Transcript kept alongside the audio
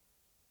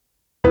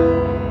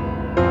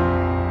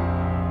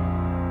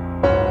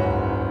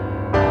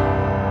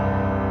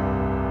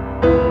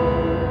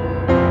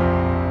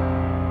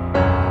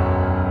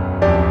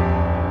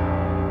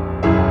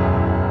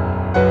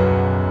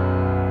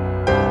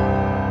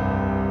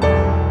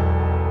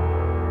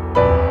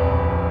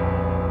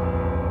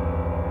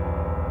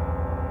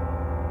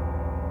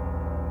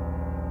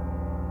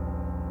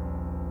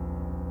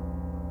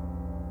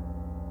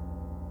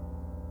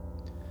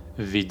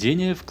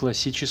Введение в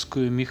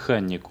классическую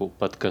механику.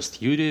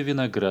 Подкаст Юрия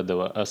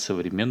Виноградова о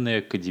современной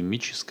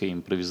академической,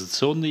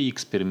 импровизационной и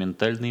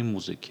экспериментальной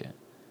музыке.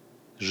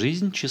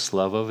 Жизнь,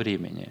 числа, во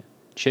времени.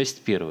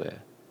 Часть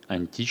первая.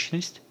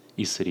 Античность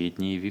и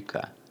Средние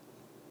века.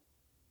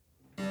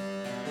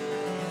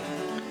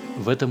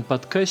 В этом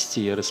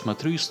подкасте я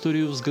рассмотрю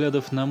историю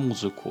взглядов на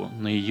музыку,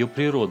 на ее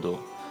природу,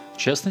 в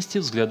частности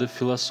взглядов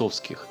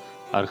философских,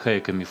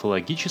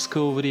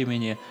 архаико-мифологического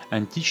времени,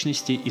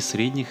 античности и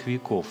средних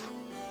веков.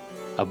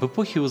 Об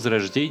эпохе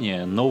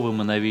Возрождения,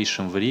 новом и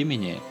новейшем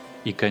времени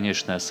и,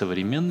 конечно, о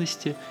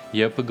современности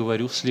я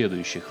поговорю в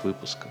следующих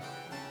выпусках.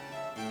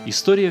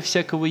 История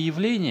всякого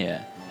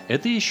явления –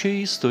 это еще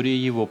и история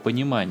его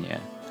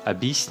понимания,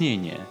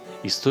 объяснения,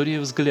 история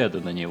взгляда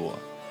на него.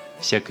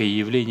 Всякое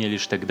явление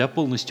лишь тогда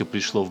полностью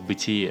пришло в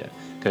бытие,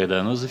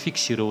 когда оно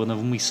зафиксировано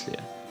в мысли,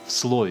 в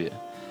слове,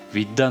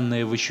 ведь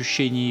данное в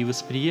ощущении и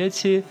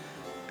восприятии,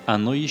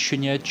 оно еще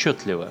не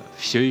отчетливо,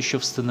 все еще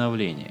в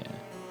становлении.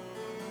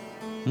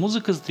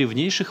 Музыка с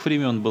древнейших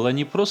времен была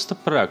не просто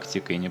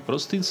практикой, не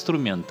просто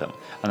инструментом,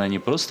 она не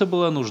просто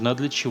была нужна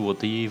для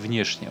чего-то ей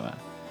внешнего.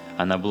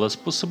 Она была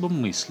способом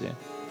мысли,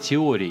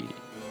 теорией.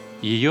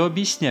 Ее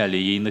объясняли,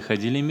 ей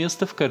находили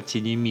место в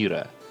картине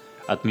мира.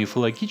 От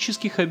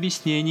мифологических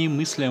объяснений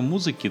мысль о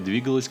музыке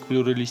двигалась к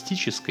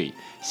плюралистической,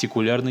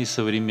 секулярной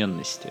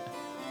современности.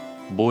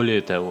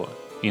 Более того,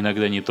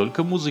 иногда не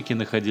только музыки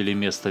находили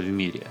место в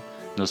мире,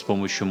 но с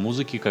помощью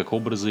музыки как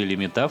образа или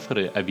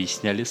метафоры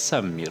объясняли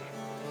сам мир.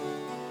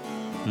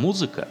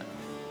 Музыка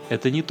 –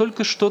 это не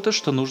только что-то,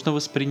 что нужно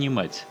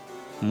воспринимать.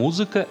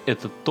 Музыка –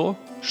 это то,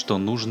 что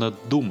нужно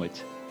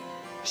думать.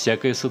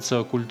 Всякое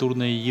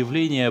социокультурное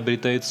явление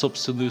обретает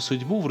собственную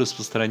судьбу в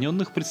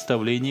распространенных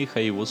представлениях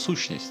о его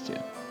сущности.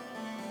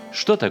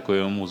 Что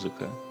такое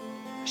музыка?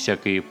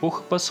 Всякая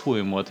эпоха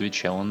по-своему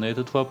отвечала на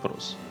этот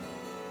вопрос.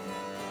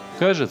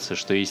 Кажется,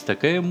 что есть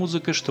такая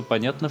музыка, что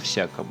понятна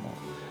всякому.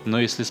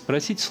 Но если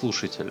спросить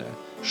слушателя,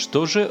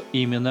 что же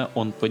именно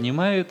он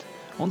понимает,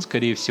 он,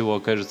 скорее всего,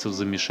 окажется в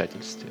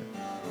замешательстве.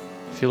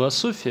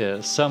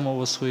 Философия с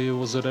самого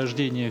своего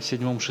зарождения в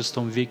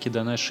VII-VI веке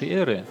до нашей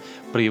эры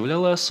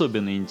проявляла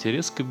особенный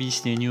интерес к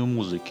объяснению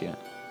музыки.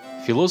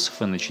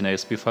 Философы, начиная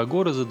с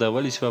Пифагора,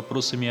 задавались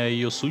вопросами о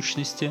ее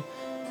сущности,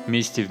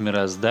 месте в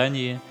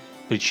мироздании,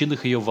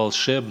 причинах ее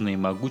волшебной,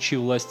 могучей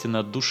власти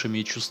над душами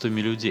и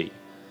чувствами людей.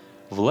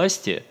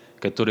 Власти,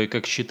 которая,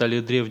 как считали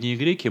древние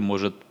греки,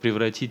 может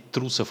превратить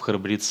труса в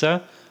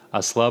храбреца,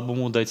 а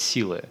слабому дать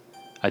силы,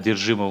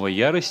 одержимого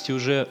яростью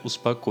уже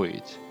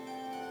успокоить.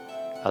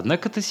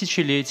 Однако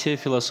тысячелетия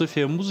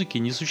философия музыки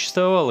не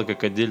существовала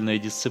как отдельная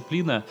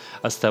дисциплина,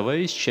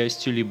 оставаясь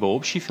частью либо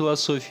общей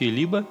философии,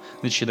 либо,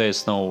 начиная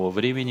с нового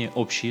времени,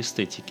 общей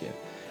эстетики.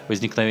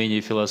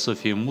 Возникновение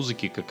философии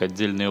музыки как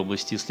отдельной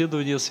области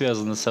исследования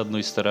связано, с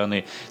одной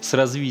стороны, с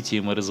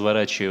развитием и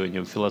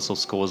разворачиванием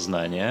философского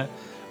знания,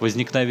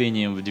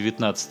 возникновением в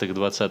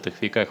XIX-XX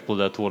веках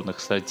плодотворных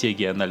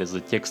стратегий анализа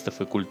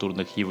текстов и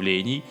культурных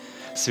явлений,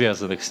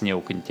 связанных с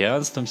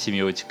неокантианством,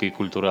 семиотикой и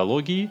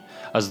культурологией,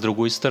 а с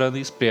другой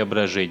стороны с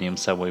преображением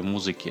самой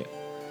музыки.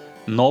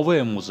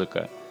 Новая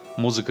музыка,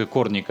 музыка,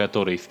 корни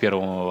которой в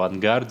первом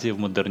авангарде, в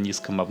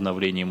модернистском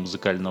обновлении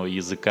музыкального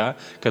языка,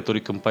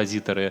 который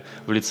композиторы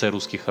в лице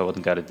русских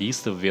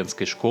авангардистов,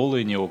 венской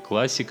школы,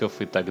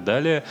 неоклассиков и так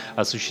далее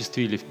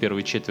осуществили в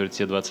первой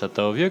четверти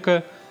XX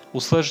века,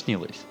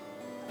 усложнилась.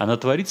 Она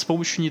творит с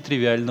помощью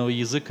нетривиального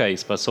языка и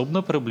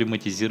способна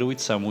проблематизировать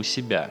саму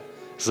себя,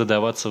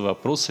 задаваться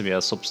вопросами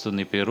о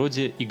собственной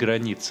природе и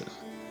границах.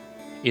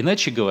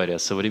 Иначе говоря,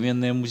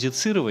 современное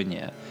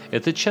музицирование –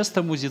 это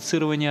часто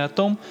музицирование о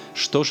том,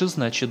 что же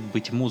значит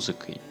быть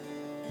музыкой.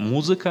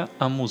 Музыка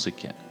о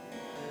музыке.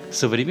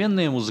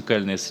 Современное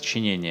музыкальное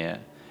сочинение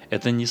 –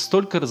 это не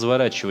столько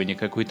разворачивание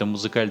какой-то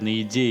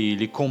музыкальной идеи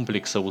или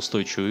комплекса в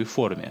устойчивой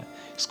форме,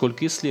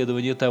 сколько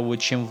исследование того,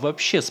 чем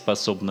вообще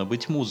способна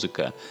быть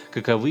музыка,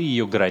 каковы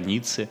ее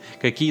границы,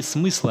 какие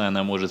смыслы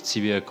она может в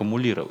себе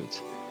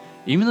аккумулировать.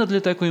 Именно для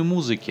такой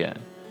музыки,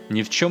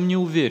 ни в чем не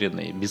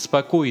уверенной,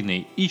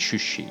 беспокойной,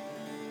 ищущей,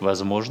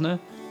 возможно,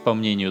 по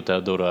мнению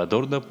Теодора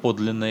Адорно,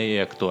 подлинная и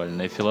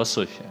актуальная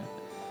философия.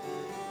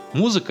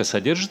 Музыка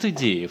содержит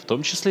идеи, в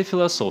том числе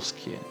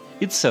философские,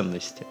 и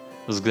ценности,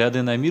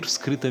 взгляды на мир в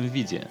скрытом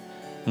виде.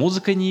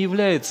 Музыка не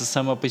является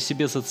сама по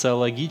себе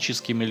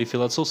социологическим или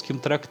философским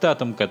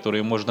трактатом,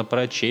 который можно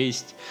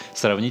прочесть,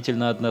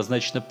 сравнительно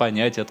однозначно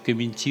понять,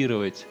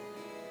 откомментировать.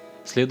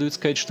 Следует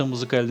сказать, что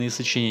музыкальные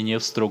сочинения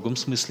в строгом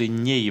смысле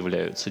не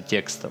являются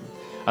текстом,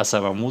 а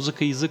сама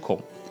музыка –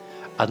 языком.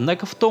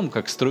 Однако в том,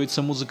 как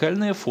строится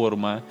музыкальная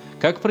форма,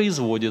 как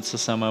производится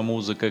сама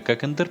музыка,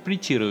 как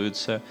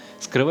интерпретируется,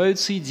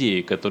 скрываются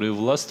идеи, которые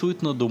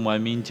властвуют над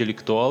умами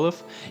интеллектуалов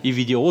и в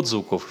виде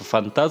отзвуков и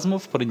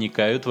фантазмов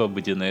проникают в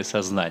обыденное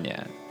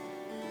сознание.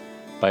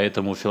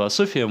 Поэтому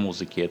философия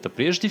музыки – это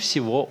прежде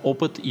всего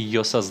опыт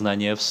ее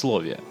сознания в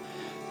слове.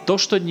 То,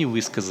 что не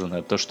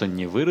высказано, то, что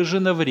не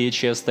выражено в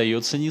речи,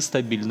 остается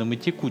нестабильным и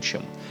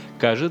текучим.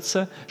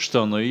 Кажется,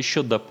 что оно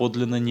еще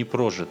доподлинно не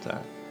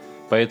прожито.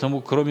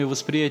 Поэтому кроме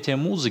восприятия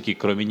музыки,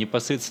 кроме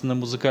непосредственно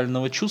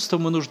музыкального чувства,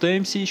 мы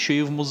нуждаемся еще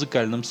и в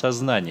музыкальном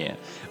сознании,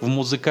 в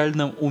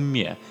музыкальном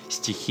уме,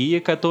 стихия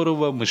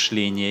которого –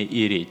 мышление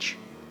и речь.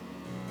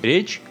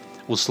 Речь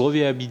 –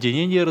 условие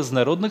объединения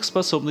разнородных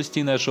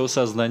способностей нашего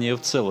сознания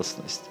в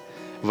целостность.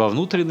 Во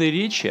внутренней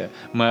речи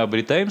мы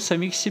обретаем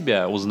самих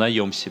себя,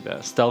 узнаем себя,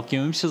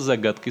 сталкиваемся с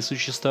загадкой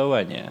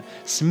существования,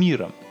 с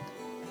миром.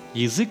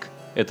 Язык –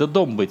 это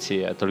дом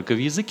бытия, только в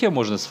языке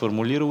можно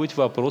сформулировать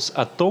вопрос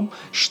о том,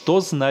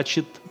 что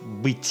значит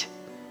 «быть».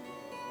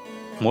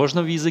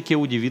 Можно в языке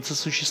удивиться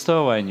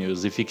существованию,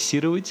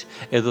 зафиксировать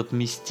этот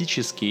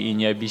мистический и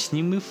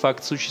необъяснимый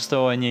факт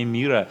существования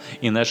мира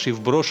и нашей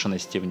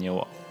вброшенности в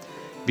него.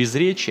 Без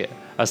речи,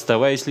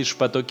 оставаясь лишь в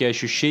потоке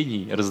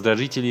ощущений,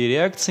 раздражителей и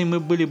реакций, мы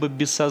были бы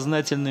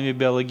бессознательными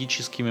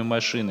биологическими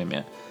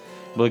машинами.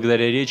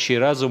 Благодаря речи и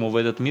разуму в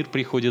этот мир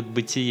приходит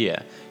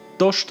бытие,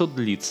 то, что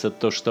длится,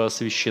 то, что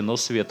освещено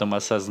светом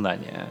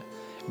осознания.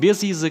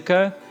 Без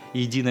языка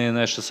единое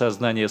наше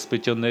сознание,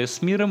 сплетенное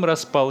с миром,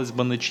 распалось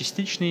бы на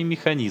частичные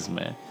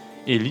механизмы,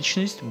 и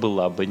личность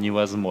была бы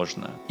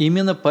невозможна.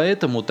 Именно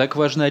поэтому так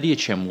важна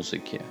речь о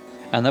музыке.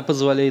 Она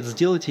позволяет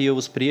сделать ее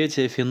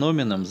восприятие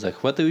феноменом,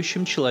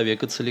 захватывающим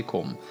человека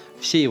целиком,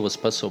 все его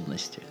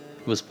способности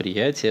 –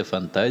 восприятие,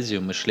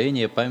 фантазию,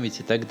 мышление, память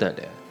и так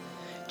далее.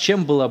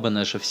 Чем была бы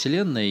наша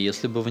Вселенная,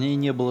 если бы в ней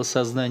не было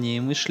сознания и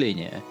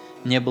мышления,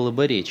 не было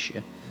бы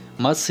речи,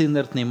 массы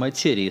инертной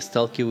материи,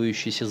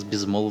 сталкивающейся с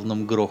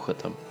безмолвным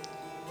грохотом?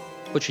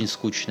 Очень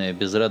скучная,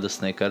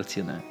 безрадостная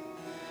картина.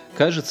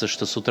 Кажется,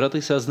 что с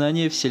утратой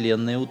сознания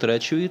Вселенная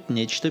утрачивает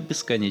нечто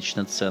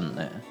бесконечно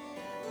ценное.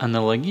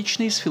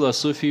 Аналогично и с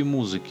философией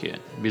музыки.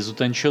 Без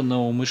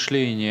утонченного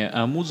мышления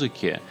о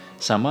музыке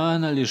сама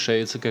она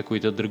лишается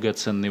какой-то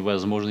драгоценной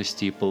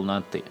возможности и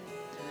полноты.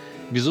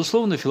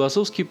 Безусловно,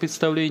 философские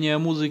представления о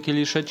музыке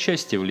лишь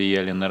отчасти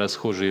влияли на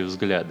расхожие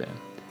взгляды.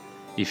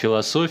 И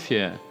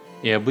философия,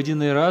 и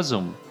обыденный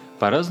разум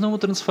по-разному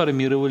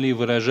трансформировали и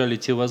выражали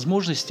те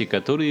возможности,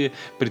 которые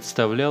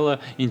представляла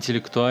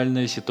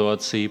интеллектуальная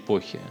ситуация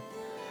эпохи.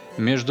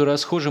 Между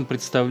расхожим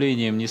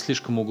представлением не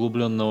слишком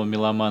углубленного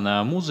меломана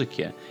о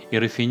музыке и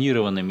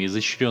рафинированными,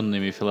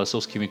 изощренными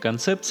философскими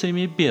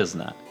концепциями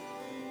бездна.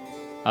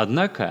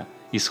 Однако,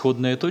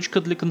 исходная точка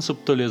для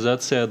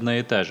концептуализации одна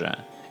и та же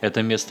 –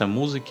 это место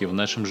музыки в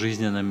нашем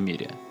жизненном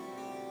мире.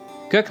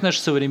 Как наш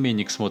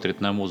современник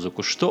смотрит на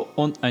музыку, что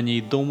он о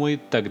ней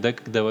думает тогда,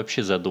 когда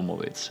вообще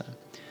задумывается?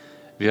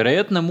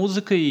 Вероятно,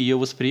 музыка и ее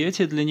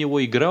восприятие для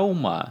него – игра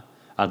ума,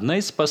 одна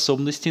из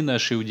способностей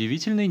нашей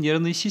удивительной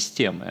нервной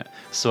системы,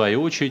 в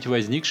свою очередь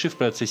возникшей в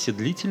процессе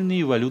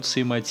длительной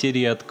эволюции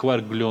материи от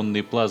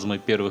кварк-гленной плазмы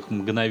первых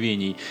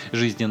мгновений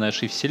жизни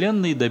нашей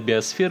Вселенной до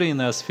биосферы и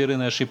ноосферы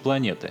нашей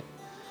планеты.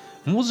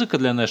 Музыка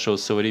для нашего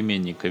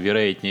современника,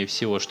 вероятнее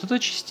всего, что-то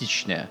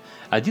частичное,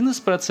 один из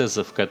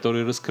процессов,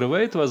 который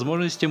раскрывает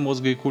возможности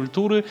мозга и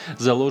культуры,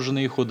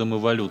 заложенные ходом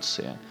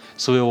эволюции,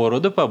 своего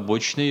рода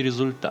побочный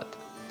результат.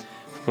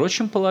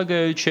 Впрочем,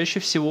 полагаю, чаще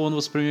всего он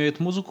воспринимает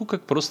музыку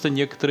как просто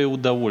некоторое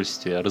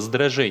удовольствие,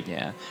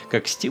 раздражение,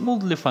 как стимул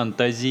для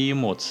фантазии и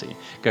эмоций,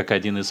 как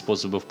один из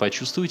способов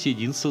почувствовать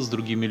единство с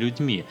другими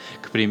людьми,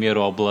 к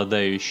примеру,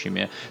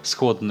 обладающими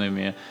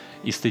сходными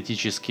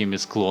эстетическими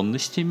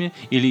склонностями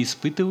или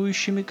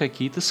испытывающими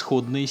какие-то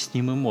сходные с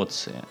ним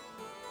эмоции.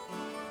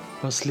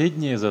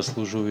 Последнее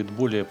заслуживает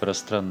более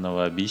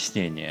пространного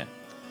объяснения.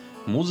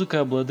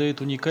 Музыка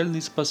обладает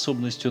уникальной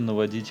способностью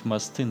наводить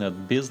мосты над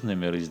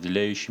безднами,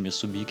 разделяющими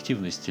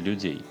субъективности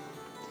людей.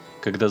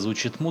 Когда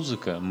звучит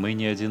музыка, мы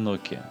не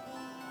одиноки.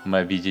 Мы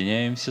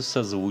объединяемся в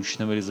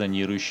созвучном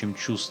резонирующем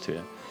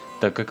чувстве,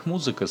 так как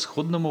музыка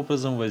сходным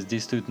образом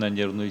воздействует на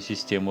нервную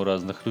систему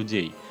разных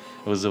людей,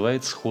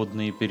 вызывает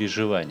сходные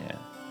переживания.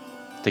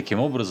 Таким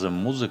образом,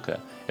 музыка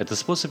 – это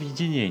способ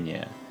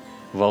единения,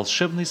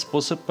 волшебный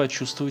способ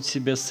почувствовать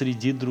себя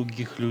среди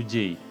других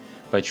людей,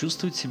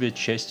 почувствовать себя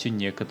частью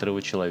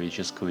некоторого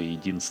человеческого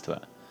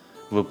единства.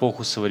 В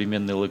эпоху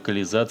современной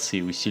локализации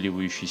и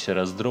усиливающейся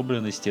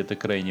раздробленности это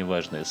крайне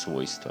важное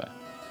свойство.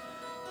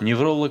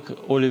 Невролог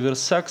Оливер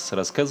Сакс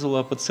рассказывал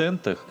о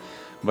пациентах,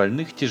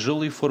 больных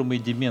тяжелой формой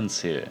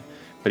деменции,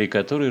 при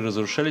которой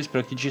разрушались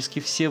практически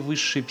все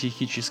высшие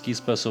психические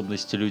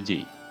способности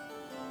людей.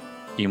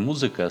 И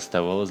музыка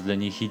оставалась для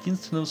них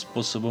единственным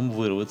способом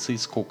вырваться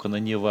из кокона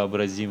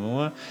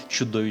невообразимого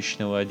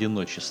чудовищного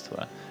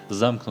одиночества,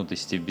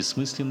 замкнутости в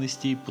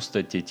бессмысленности и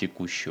пустоте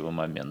текущего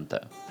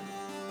момента.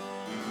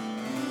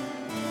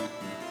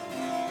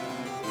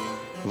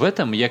 В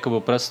этом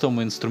якобы простом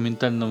и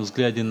инструментальном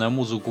взгляде на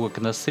музыку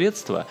как на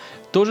средство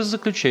тоже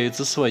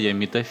заключается своя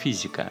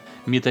метафизика.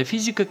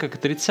 Метафизика как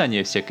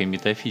отрицание всякой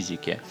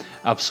метафизики,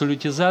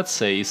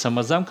 абсолютизация и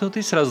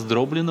самозамкнутость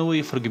раздробленного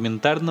и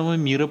фрагментарного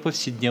мира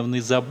повседневной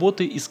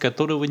заботы, из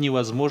которого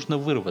невозможно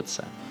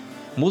вырваться.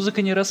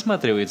 Музыка не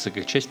рассматривается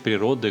как часть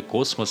природы,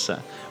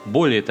 космоса,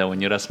 более того,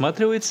 не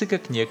рассматривается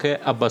как некое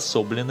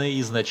обособленное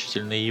и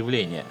значительное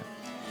явление.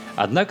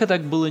 Однако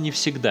так было не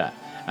всегда.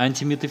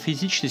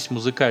 Антиметафизичность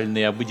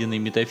музыкальной и обыденной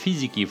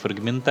метафизики и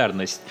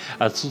фрагментарность,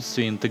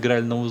 отсутствие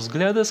интегрального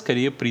взгляда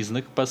скорее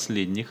признак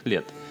последних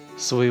лет.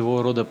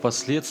 Своего рода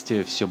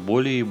последствия все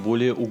более и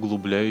более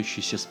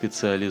углубляющейся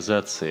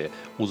специализации,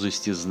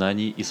 узости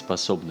знаний и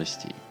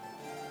способностей.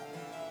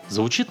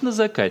 Звучит «На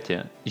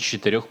закате» из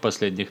 4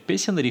 последних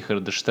песен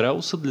Рихарда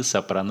Штрауса для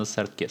сопрано с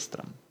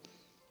оркестром.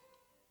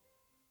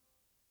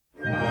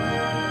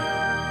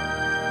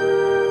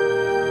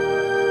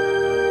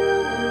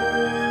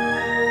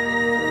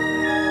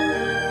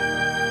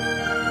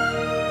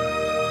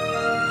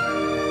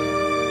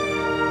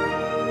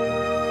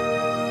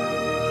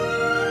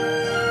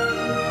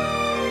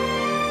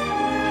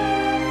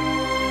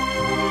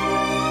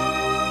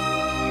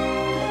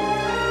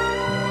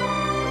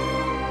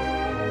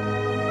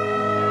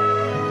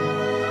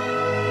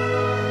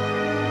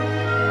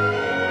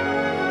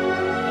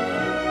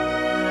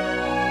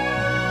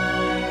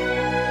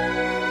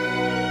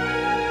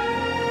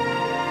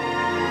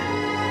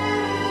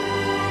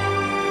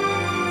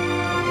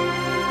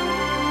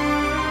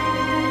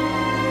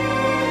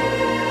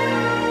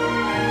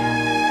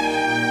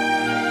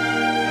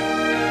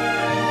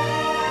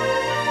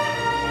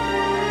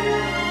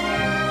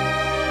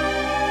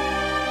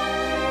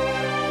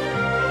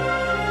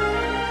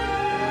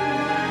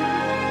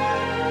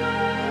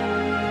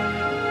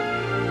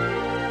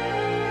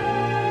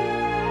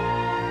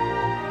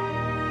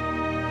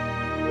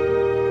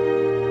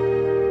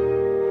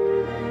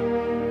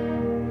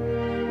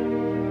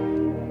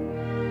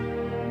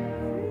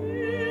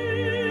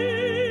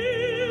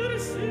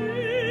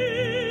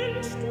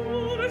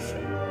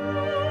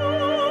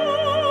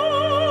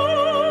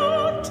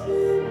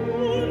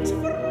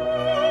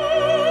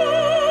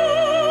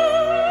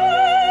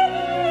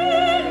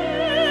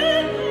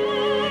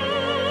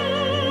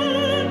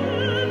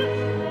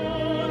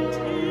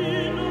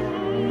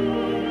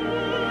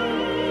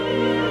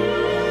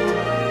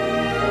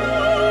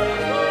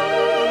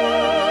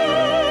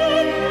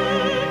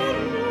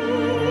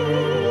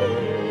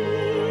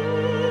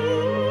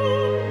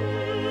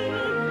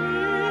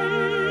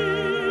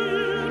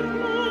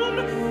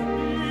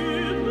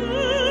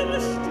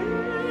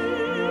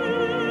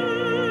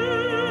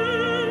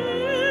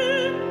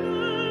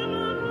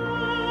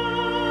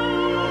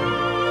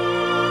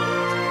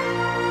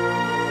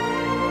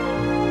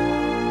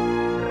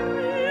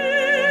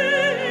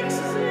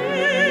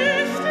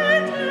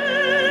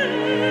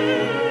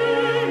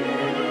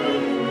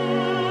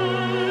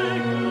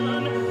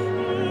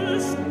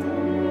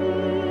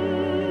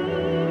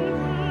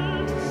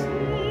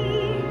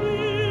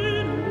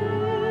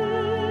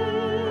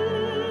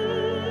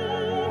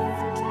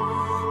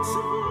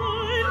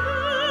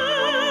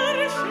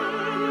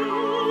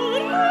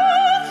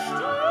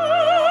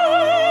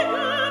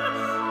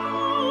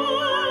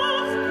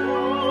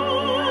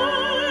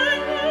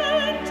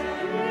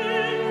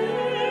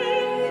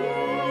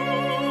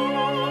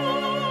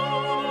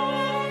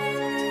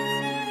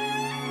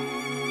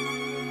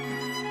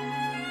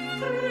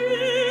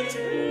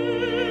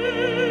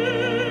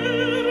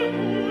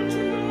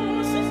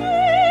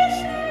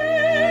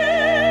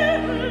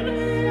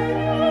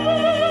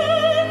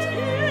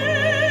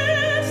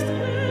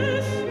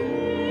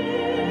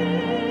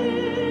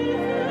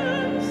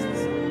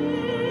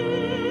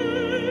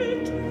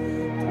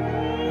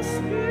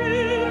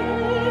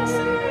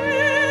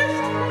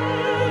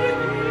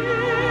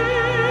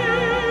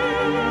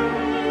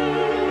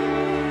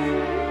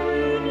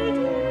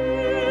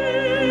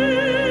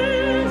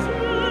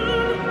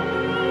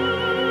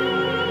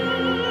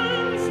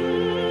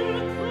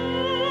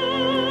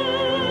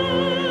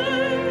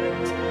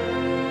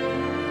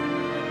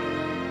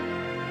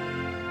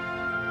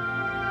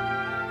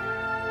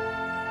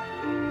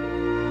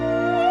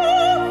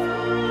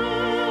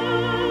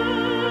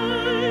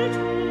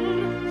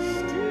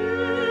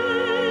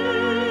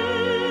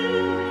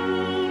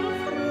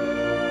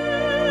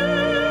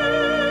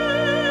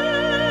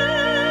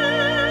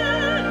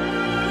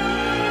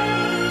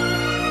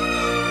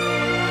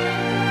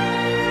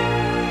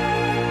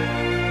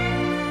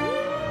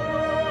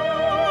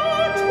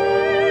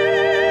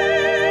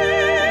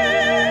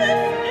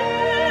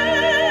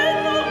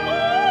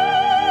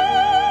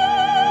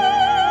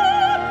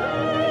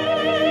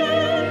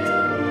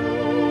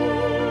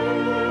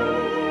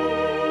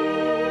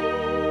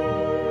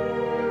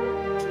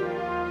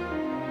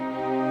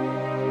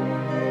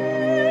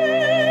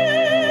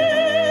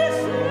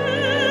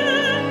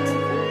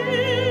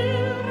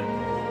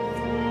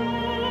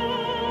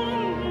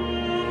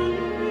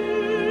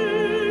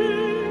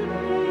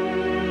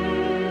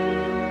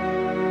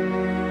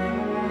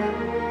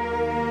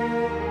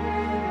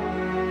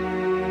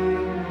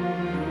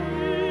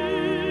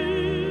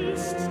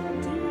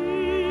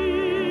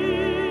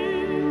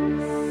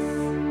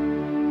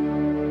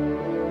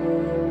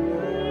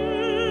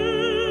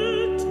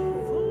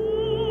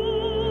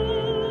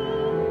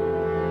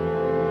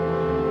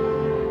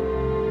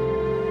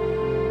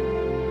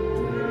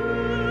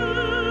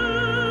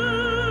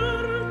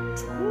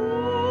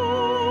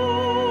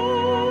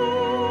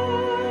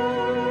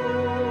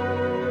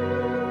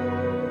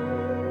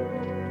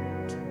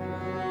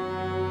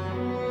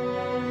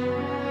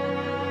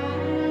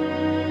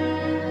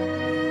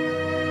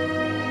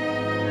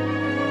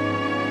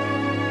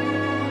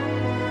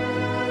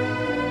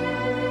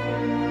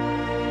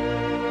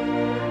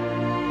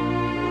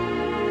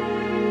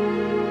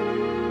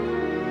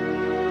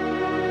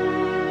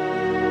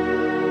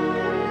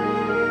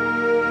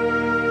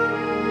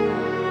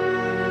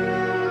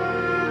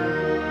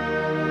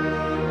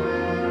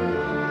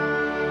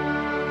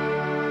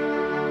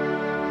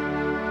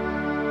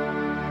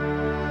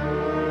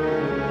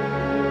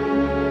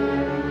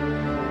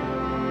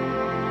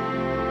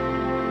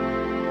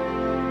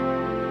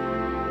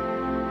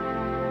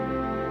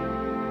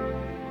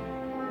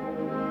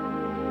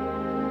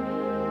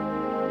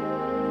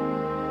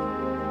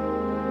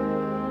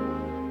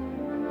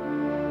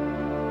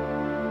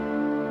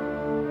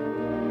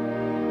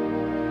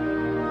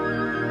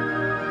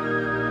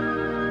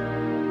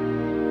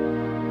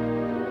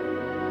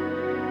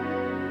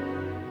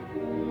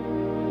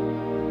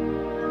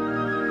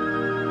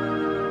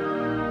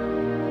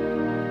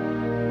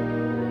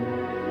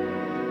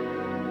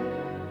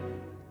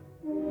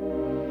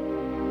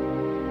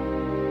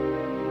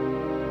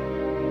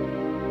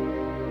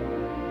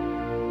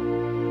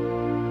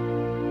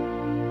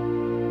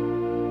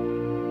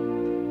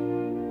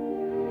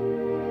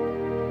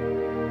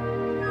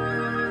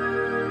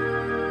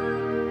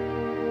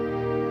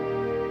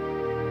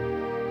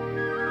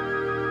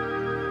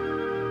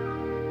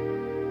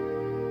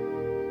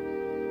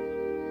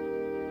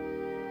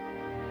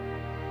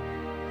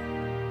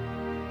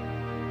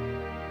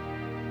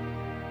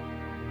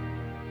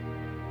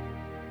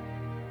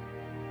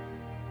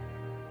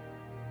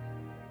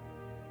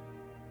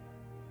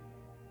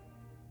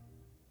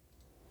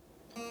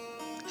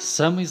 С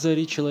самой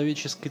зари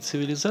человеческой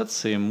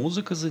цивилизации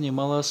музыка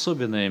занимала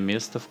особенное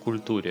место в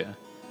культуре.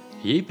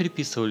 Ей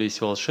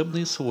приписывались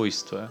волшебные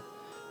свойства.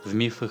 В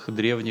мифах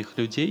древних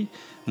людей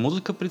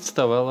музыка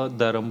представала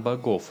даром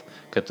богов,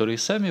 которые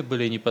сами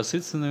были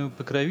непосредственными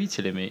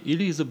покровителями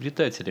или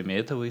изобретателями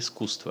этого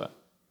искусства.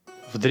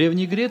 В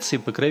Древней Греции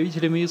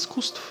покровителями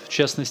искусств, в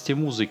частности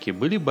музыки,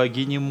 были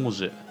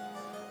богини-музы.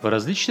 В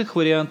различных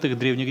вариантах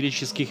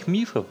древнегреческих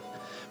мифов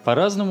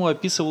по-разному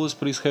описывалось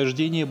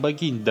происхождение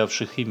богинь,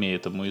 давших имя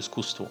этому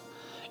искусству.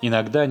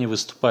 Иногда они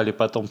выступали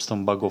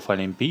потомством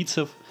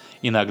богов-олимпийцев,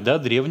 иногда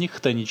древних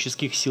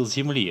хтонических сил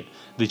Земли,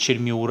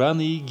 дочерьми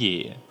Урана и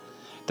Геи.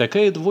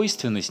 Такая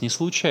двойственность не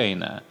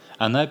случайна.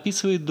 Она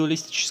описывает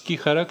дуалистический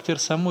характер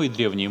самой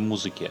древней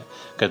музыки,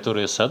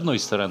 которая с одной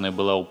стороны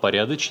была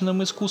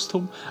упорядоченным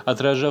искусством,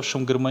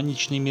 отражавшим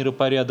гармоничный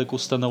миропорядок,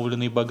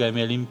 установленный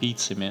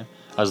богами-олимпийцами,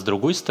 а с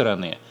другой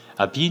стороны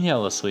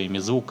опьяняла своими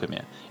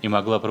звуками и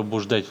могла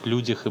пробуждать в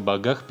людях и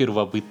богах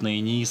первобытное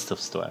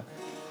неистовство.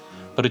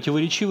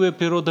 Противоречивая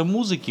природа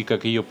музыки,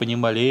 как ее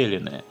понимали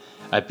эллины,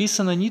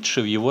 описана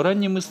Ницше в его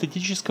раннем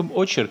эстетическом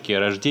очерке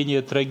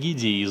 «Рождение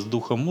трагедии из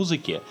духа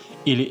музыки»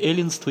 или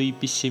 «Эллинство и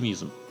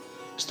пессимизм».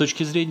 С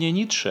точки зрения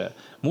Ницше,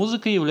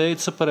 музыка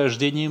является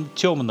порождением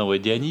темного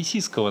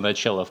дионисийского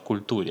начала в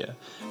культуре,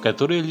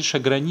 которое лишь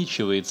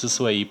ограничивается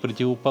своей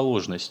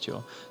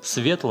противоположностью –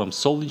 светлым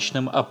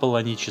солнечным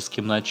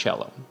аполлоническим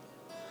началом.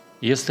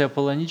 Если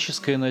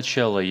аполлоническое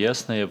начало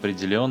ясно и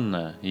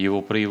определенно,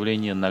 его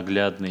проявления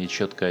наглядны и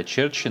четко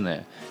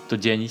очерчены, то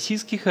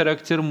дионисийский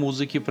характер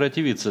музыки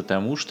противится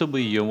тому,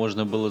 чтобы ее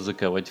можно было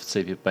заковать в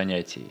цепи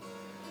понятий.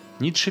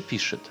 Ницше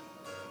пишет: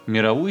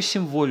 «Мировую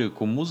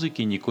символику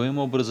музыки никоим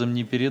образом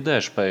не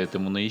передашь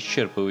поэтому на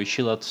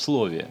исчерпывающий лад в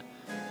слове,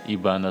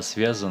 ибо она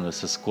связана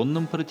с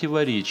исконным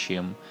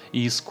противоречием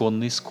и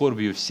исконной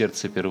скорбью в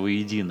сердце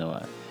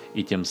первоединого,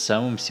 и тем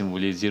самым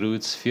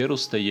символизирует сферу,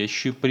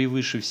 стоящую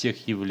превыше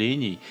всех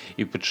явлений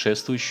и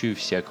предшествующую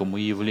всякому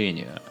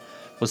явлению.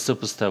 По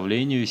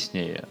сопоставлению с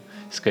нею,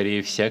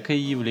 скорее всякое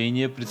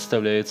явление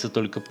представляется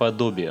только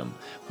подобием,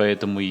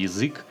 поэтому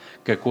язык,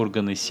 как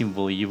орган и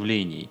символ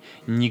явлений,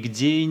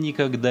 нигде и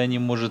никогда не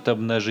может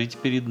обнажить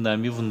перед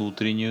нами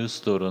внутреннюю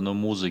сторону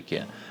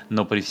музыки,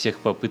 но при всех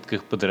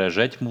попытках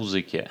подражать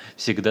музыке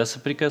всегда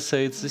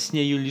соприкасается с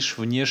нею лишь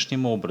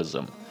внешним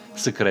образом.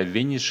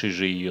 Сокровеннейший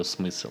же ее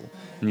смысл,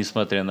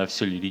 несмотря на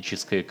все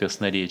лирическое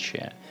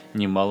красноречие,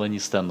 немало не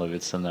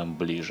становится нам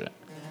ближе».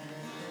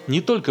 Не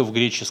только в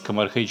греческом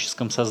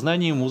архаическом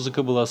сознании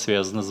музыка была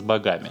связана с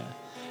богами.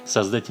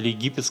 Создатель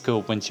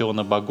египетского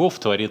пантеона богов,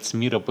 творец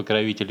мира,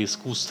 покровитель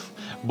искусств,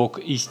 бог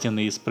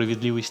истины и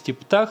справедливости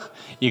Птах,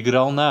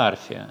 играл на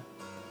арфе.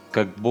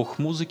 Как бог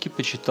музыки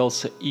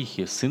почитался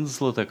Ихи, сын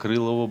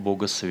златокрылого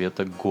бога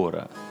света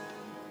Гора.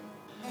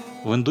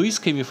 В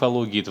индуистской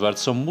мифологии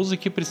творцом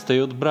музыки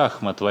предстает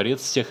Брахма,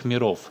 творец всех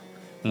миров.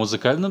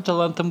 Музыкальным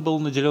талантом был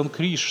наделен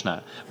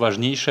Кришна,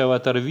 важнейший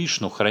аватар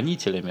Вишну,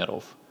 хранителя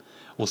миров.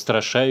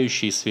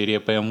 Устрашающая и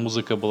свирепая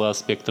музыка была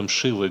аспектом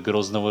Шивы,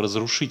 грозного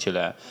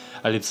разрушителя,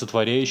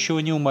 олицетворяющего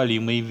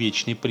неумолимый и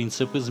вечный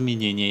принцип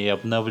изменения и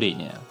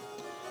обновления.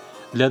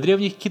 Для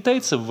древних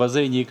китайцев, в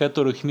воззрении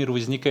которых мир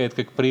возникает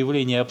как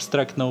проявление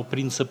абстрактного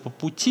принципа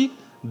пути,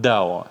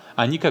 дао,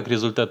 а не как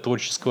результат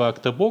творческого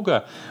акта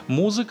Бога,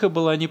 музыка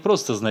была не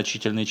просто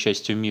значительной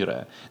частью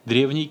мира.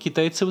 Древние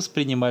китайцы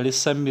воспринимали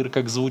сам мир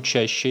как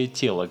звучащее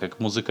тело, как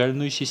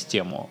музыкальную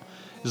систему.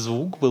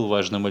 Звук был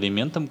важным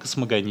элементом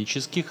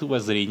космогонических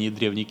воззрений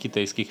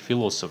древнекитайских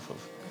философов.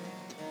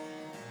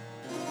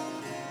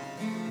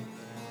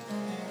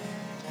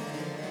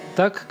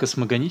 Так,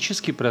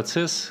 космогонический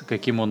процесс,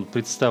 каким он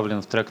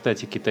представлен в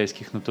трактате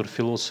китайских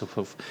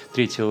натурфилософов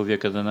III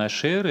века до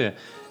нашей эры,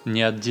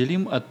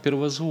 неотделим от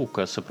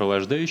первозвука,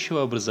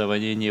 сопровождающего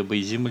образование неба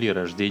и Земли,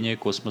 рождение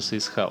космоса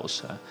из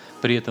хаоса.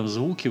 При этом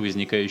звуки,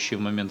 возникающие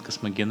в момент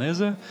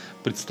космогенеза,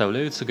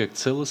 представляются как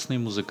целостный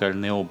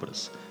музыкальный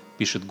образ,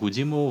 пишет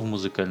Гудимова в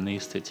 «Музыкальной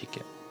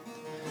эстетике».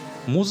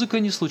 Музыка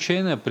не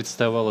случайно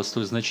представала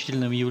столь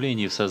значительным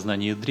явлением в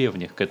сознании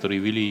древних, которые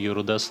вели ее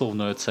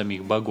родословную от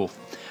самих богов.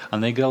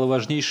 Она играла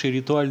важнейшие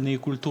ритуальные и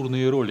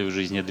культурные роли в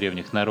жизни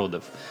древних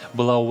народов,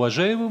 была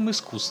уважаемым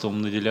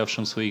искусством,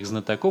 наделявшим своих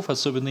знатоков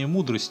особенной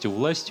мудростью,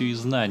 властью и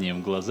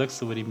знанием в глазах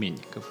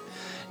современников.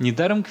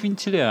 Недаром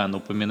Квинтилиан,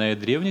 упоминая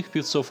древних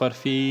певцов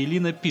Орфея и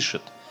Эллина,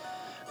 пишет: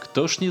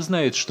 «Кто ж не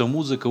знает, что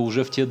музыка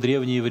уже в те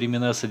древние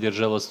времена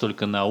содержала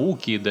столько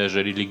науки и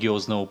даже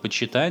религиозного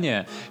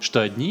почитания, что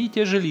одни и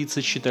те же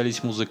лица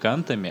считались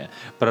музыкантами,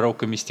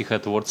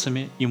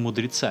 пророками-стихотворцами и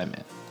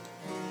мудрецами».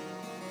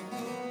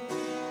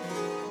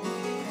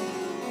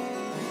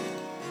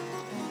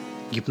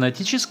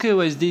 Гипнотическое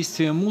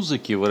воздействие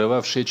музыки,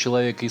 вырывавшее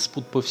человека из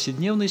пут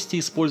повседневности,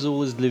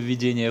 использовалось для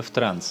введения в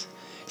транс.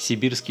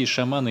 Сибирские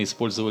шаманы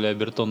использовали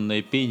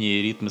обертонное пение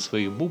и ритмы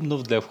своих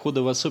бубнов для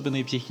входа в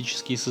особенные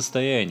психические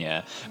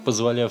состояния,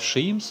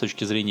 позволявшие им, с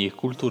точки зрения их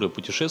культуры,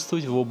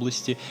 путешествовать в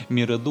области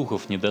мира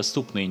духов,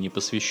 недоступные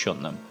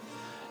непосвященным.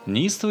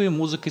 Неистовой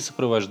музыкой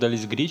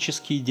сопровождались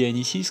греческие и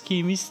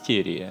дионисийские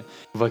мистерии,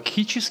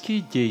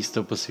 вакхические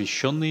действия,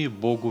 посвященные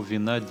богу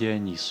вина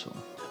Дионису.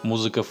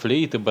 Музыка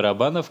флейт и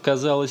барабанов,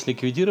 казалось,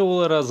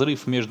 ликвидировала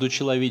разрыв между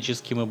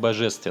человеческим и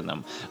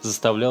божественным,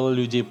 заставляла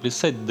людей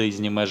плясать до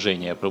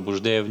изнеможения,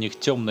 пробуждая в них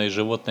темное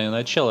животное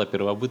начало,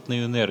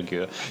 первобытную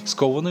энергию,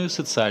 скованную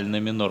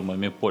социальными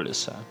нормами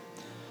полиса.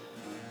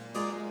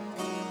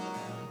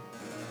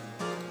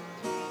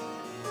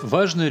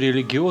 Важную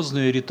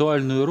религиозную и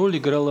ритуальную роль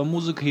играла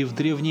музыка и в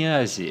Древней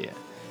Азии.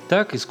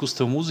 Так,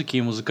 искусство музыки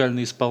и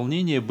музыкальное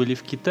исполнение были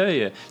в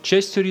Китае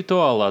частью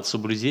ритуала, от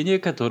соблюдения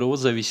которого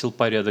зависел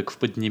порядок в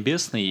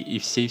Поднебесной и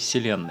всей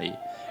Вселенной.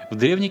 В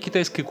древней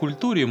китайской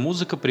культуре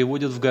музыка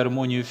приводит в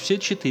гармонию все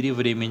 4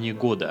 времени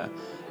года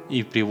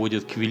и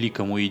приводит к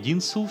великому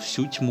единству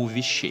всю тьму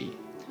вещей.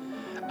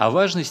 О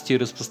важности и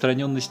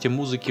распространенности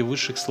музыки в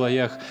высших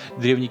слоях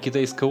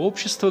древнекитайского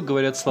общества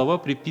говорят слова,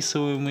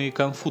 приписываемые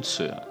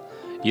Конфуцию.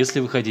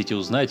 Если вы хотите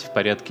узнать, в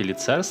порядке ли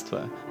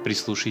царство,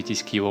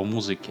 прислушайтесь к его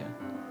музыке.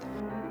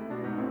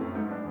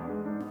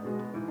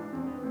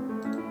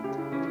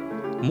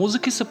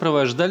 Музыкой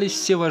сопровождались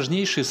все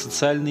важнейшие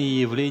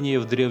социальные явления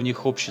в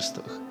древних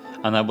обществах.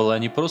 Она была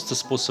не просто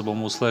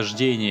способом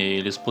услаждения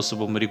или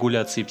способом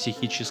регуляции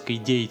психической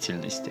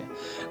деятельности,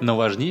 но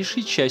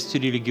важнейшей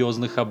частью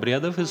религиозных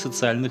обрядов и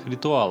социальных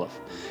ритуалов,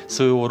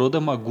 своего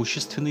рода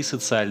могущественной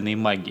социальной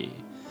магией.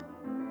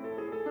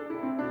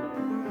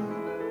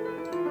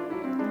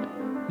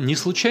 Не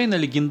случайно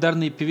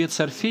легендарный певец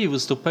Орфей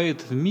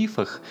выступает в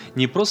мифах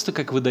не просто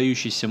как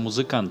выдающийся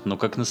музыкант, но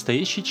как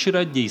настоящий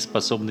чародей,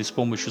 способный с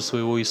помощью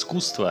своего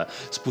искусства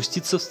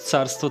спуститься в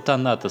царство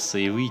Танатоса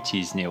и выйти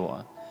из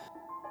него.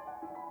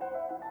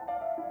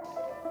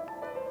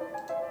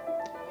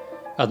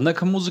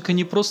 Однако музыка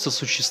не просто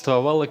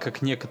существовала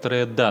как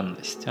некоторая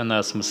данность, она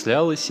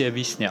осмыслялась и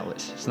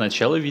объяснялась,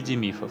 сначала в виде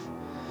мифов.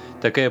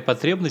 Такая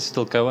потребность в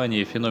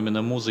толковании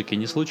феномена музыки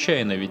не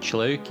случайна, ведь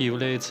человек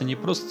является не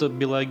просто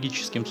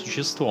биологическим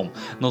существом,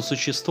 но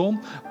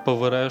существом, по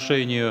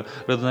выражению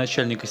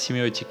родоначальника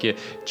семиотики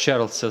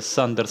Чарльза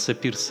Сандерса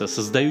Пирса,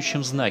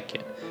 создающим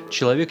знаки.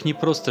 Человек не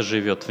просто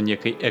живет в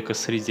некой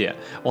экосреде,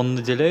 он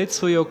наделяет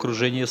свое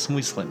окружение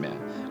смыслами.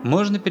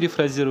 Можно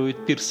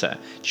перефразировать Пирса: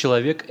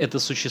 человек – это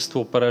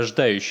существо,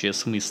 порождающее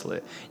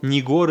смыслы.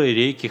 Не горы,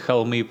 реки,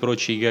 холмы и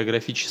прочие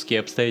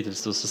географические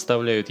обстоятельства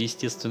составляют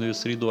естественную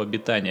среду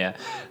обитания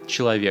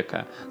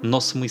человека, но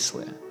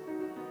смыслы.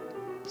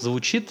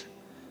 Звучит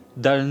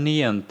 «Даль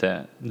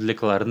ниенте» для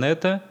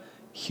кларнета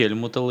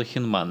Хельмута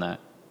Лохенмана.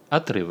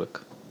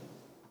 Отрывок.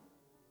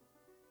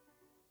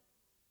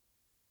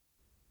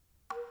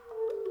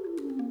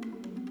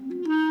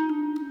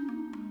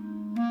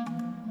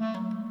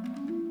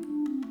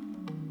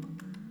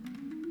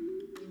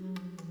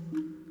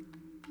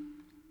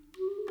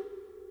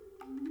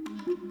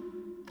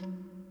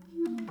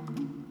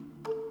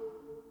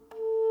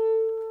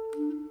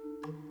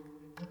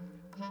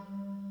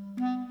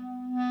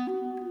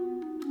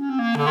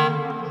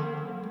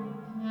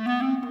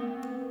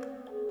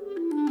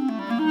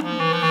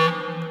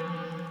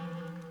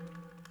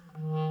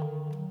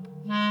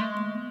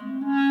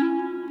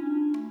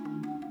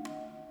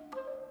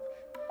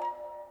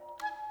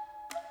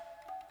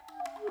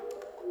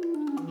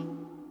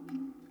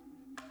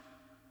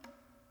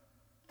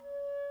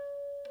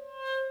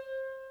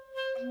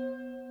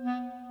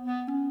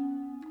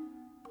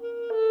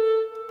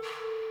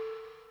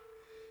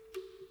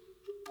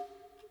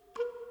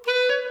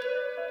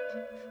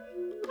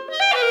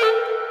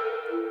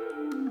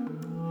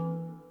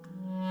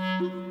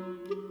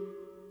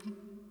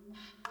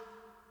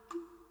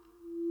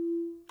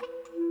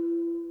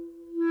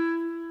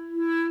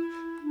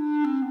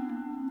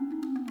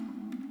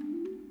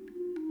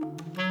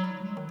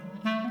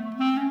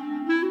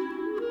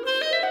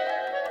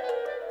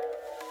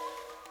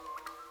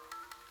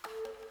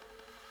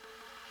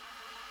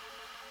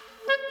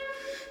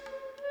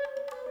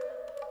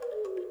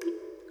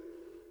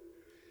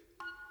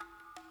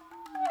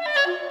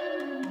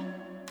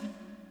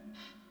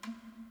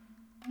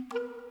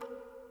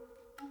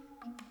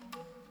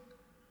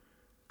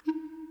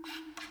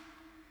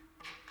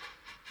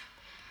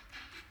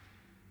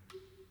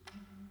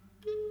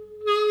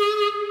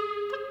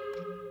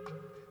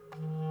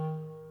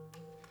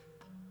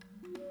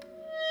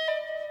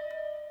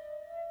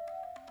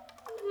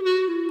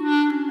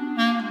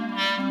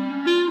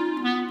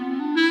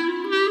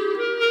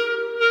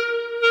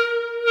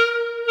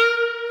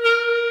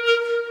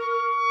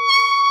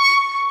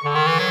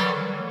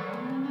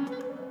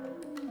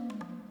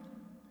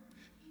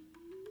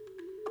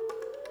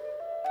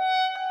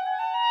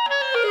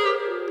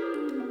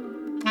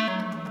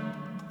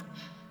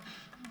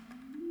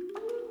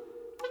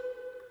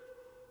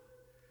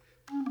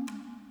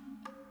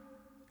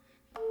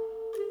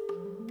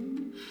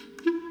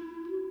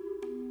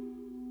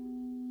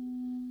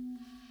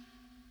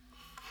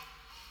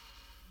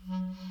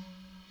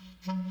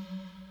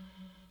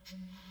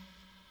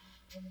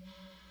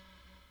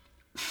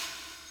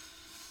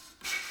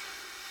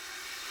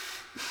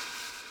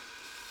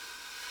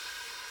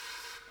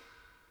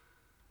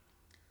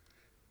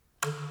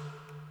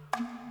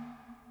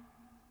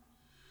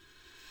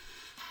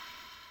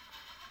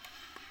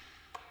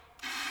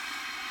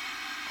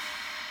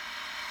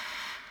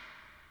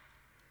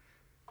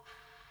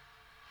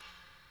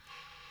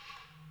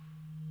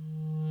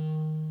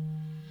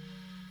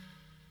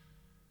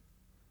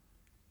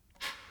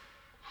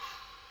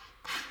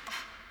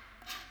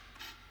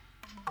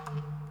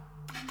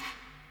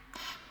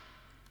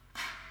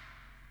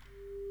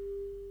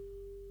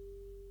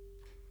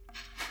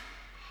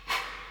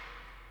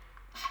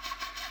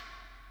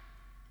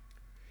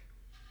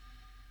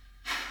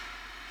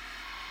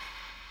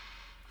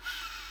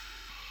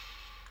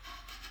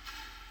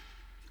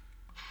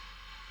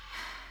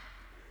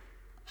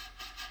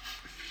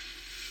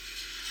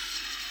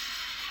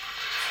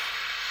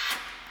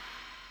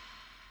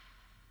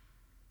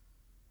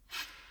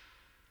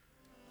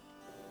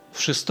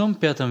 В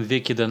VI-V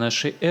веке до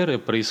нашей эры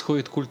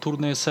происходит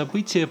культурное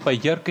событие по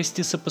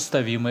яркости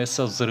сопоставимое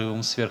со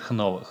взрывом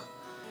сверхновых.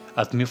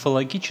 От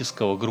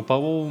мифологического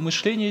группового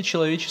мышления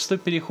человечество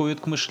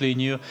переходит к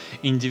мышлению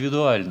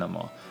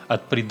индивидуальному,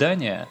 от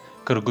предания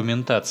к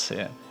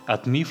аргументации,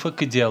 от мифа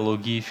к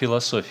идеологии и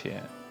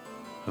философии.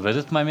 В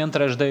этот момент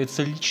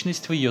рождается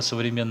личность в ее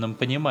современном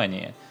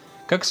понимании,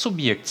 как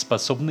субъект,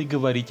 способный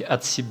говорить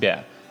от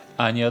себя,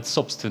 а не от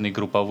собственной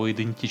групповой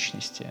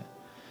идентичности.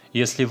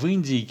 Если в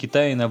Индии,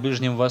 Китае и на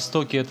Ближнем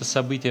Востоке это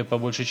событие по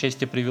большей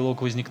части привело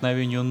к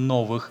возникновению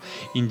новых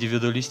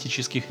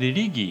индивидуалистических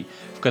религий,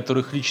 в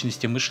которых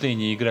личности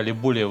мышления играли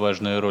более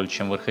важную роль,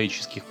 чем в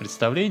архаических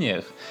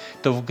представлениях,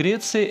 то в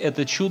Греции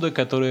это чудо,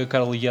 которое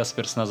Карл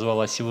Ясперс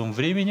назвал осевым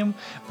временем,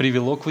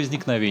 привело к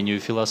возникновению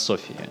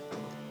философии.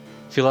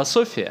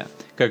 Философия,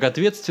 как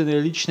ответственное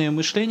личное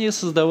мышление,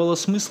 создавала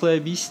смыслы и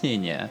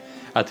объяснения,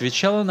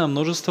 отвечала на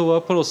множество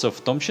вопросов,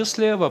 в том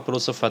числе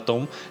вопросов о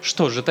том,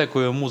 что же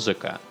такое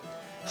музыка.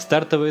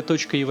 Стартовая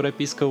точка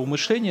европейского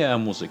мышления о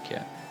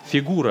музыке,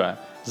 фигура,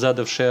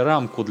 задавшая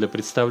рамку для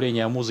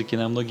представления о музыке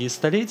на многие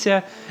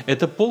столетия,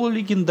 это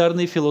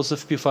полулегендарный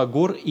философ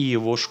Пифагор и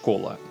его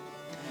школа.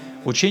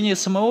 Учение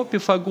самого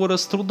Пифагора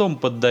с трудом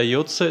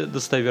поддается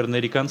достоверной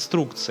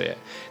реконструкции,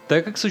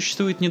 так как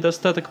существует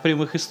недостаток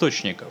прямых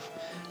источников.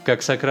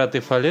 Как Сократ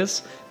и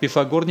Фалес,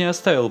 Пифагор не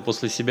оставил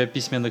после себя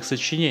письменных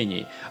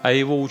сочинений, а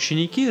его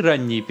ученики,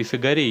 ранние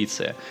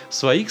пифагорейцы, в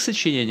своих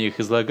сочинениях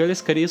излагали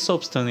скорее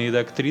собственные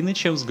доктрины,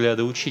 чем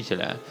взгляды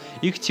учителя.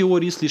 Их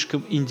теории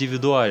слишком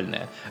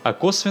индивидуальны, а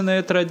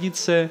косвенная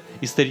традиция,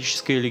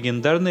 историческая и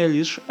легендарная,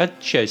 лишь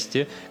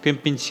отчасти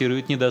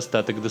компенсирует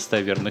недостаток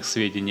достоверных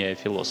сведений о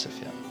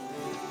философе.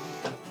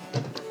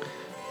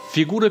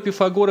 Фигура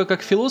Пифагора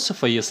как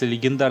философа, если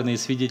легендарные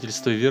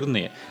свидетельства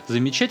верны,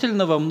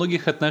 замечательна во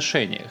многих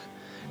отношениях.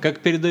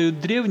 Как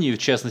передают древние, в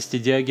частности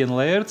Диоген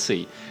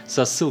Лаэрций,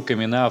 со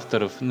ссылками на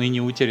авторов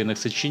ныне утерянных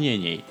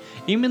сочинений,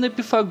 именно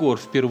Пифагор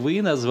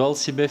впервые назвал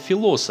себя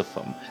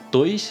философом,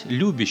 то есть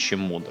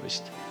любящим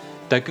мудрость,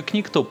 так как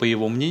никто, по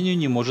его мнению,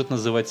 не может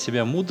называть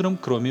себя мудрым,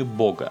 кроме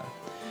Бога.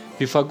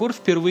 Пифагор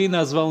впервые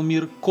назвал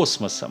мир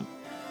космосом,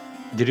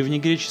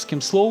 древнегреческим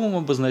словом,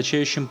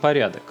 обозначающим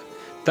порядок.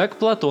 Так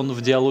Платон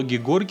в диалоге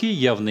Горгий,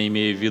 явно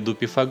имея в виду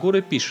Пифагора,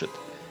 пишет: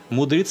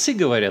 «Мудрецы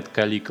говорят,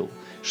 Калликл,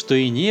 что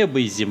и небо,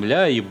 и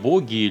земля, и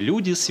боги, и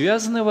люди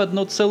связаны в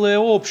одно целое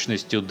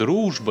общностью,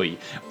 дружбой,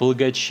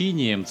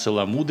 благочинием,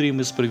 целомудрием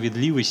и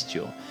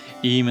справедливостью.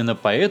 И именно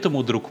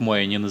поэтому, друг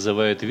мой, они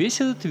называют весь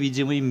этот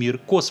видимый мир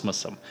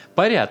космосом,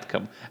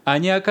 порядком, а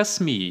не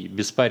акосмией,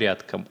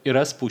 беспорядком и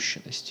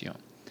распущенностью».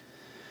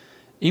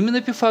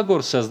 Именно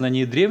Пифагор в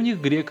сознании древних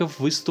греков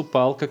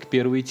выступал как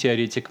первый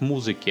теоретик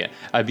музыки,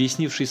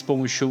 объяснивший с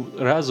помощью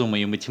разума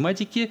и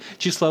математики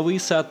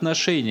числовые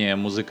соотношения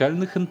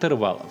музыкальных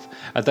интервалов,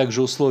 а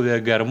также условия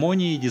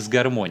гармонии и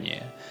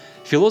дисгармонии.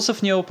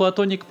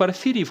 Философ-неоплатоник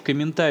Порфирий в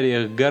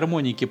комментариях к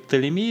гармонике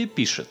Птолемея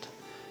пишет: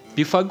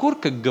 Пифагор,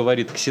 как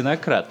говорит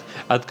Ксенократ,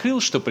 открыл,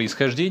 что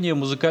происхождение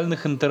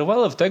музыкальных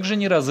интервалов также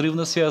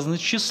неразрывно связано с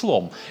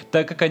числом,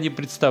 так как они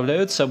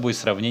представляют собой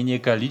сравнение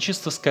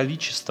количества с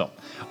количеством.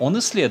 Он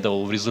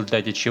исследовал, в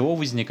результате чего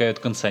возникают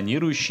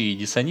консонирующие и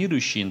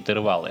диссонирующие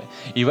интервалы,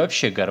 и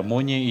вообще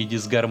гармония и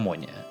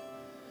дисгармония.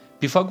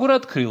 Пифагор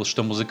открыл,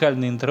 что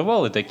музыкальные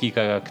интервалы, такие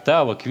как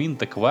октава,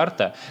 квинта,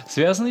 кварта,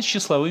 связаны с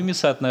числовыми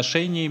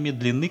соотношениями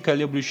длины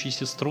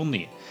колеблющейся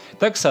струны.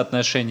 Так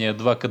соотношение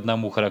 2 к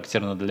 1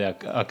 характерно для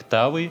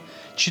октавы,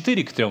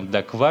 4 к 3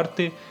 для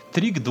кварты,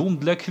 3 к 2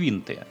 для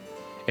квинты.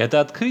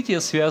 Это открытие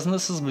связано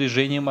со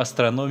сближением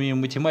астрономии и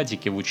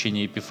математики в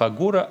учении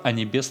Пифагора о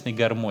небесной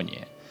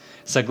гармонии.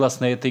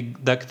 Согласно этой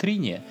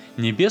доктрине,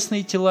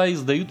 небесные тела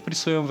издают при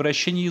своем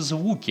вращении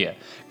звуки,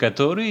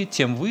 которые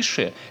тем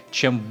выше,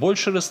 чем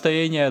больше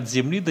расстояние от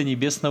Земли до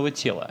небесного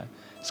тела.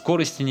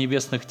 Скорости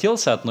небесных тел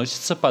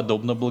соотносятся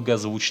подобно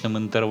благозвучным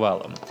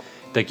интервалам.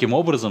 Таким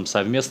образом,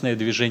 совместное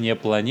движение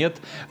планет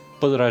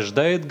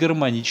порождает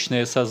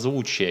гармоничное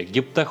созвучие,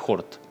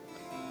 гептахорд.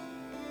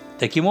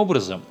 Таким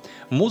образом,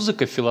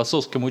 музыка в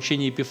философском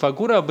учении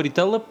Пифагора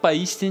обретала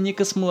поистине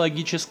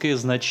космологическое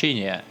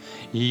значение.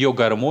 Ее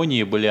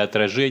гармонии были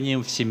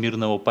отражением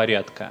всемирного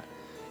порядка.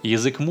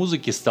 Язык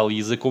музыки стал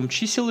языком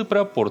чисел и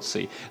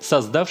пропорций,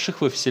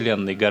 создавших во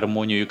Вселенной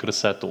гармонию и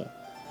красоту.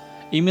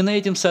 Именно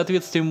этим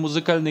соответствием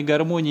музыкальной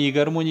гармонии и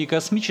гармонии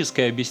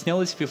космической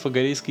объяснялось в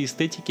пифагорейской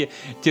эстетике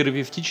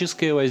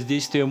терапевтическое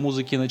воздействие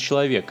музыки на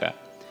человека.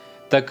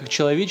 Так как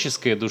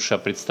человеческая душа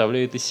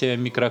представляет из себя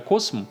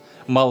микрокосм,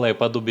 малое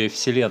подобие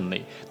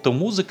Вселенной, то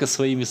музыка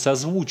своими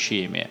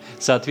созвучиями,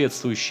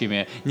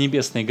 соответствующими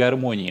небесной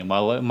гармонии,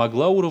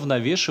 могла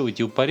уравновешивать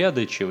и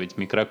упорядочивать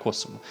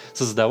микрокосм,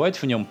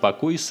 создавать в нем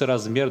покой и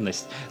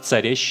соразмерность,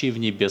 царящие в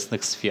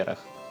небесных сферах.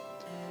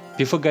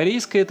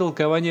 Пифагорейское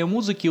толкование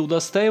музыки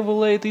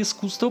удостаивало это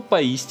искусство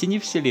поистине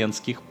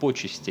вселенских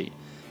почестей.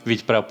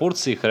 Ведь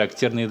пропорции,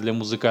 характерные для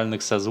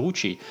музыкальных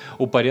созвучий,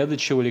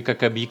 упорядочивали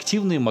как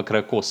объективный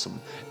макрокосм,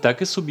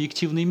 так и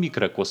субъективный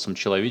микрокосм,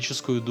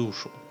 человеческую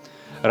душу.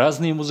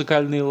 Разные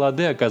музыкальные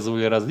лады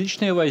оказывали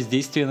различное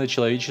воздействие на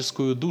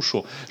человеческую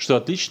душу, что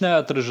отлично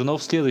отражено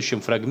в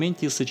следующем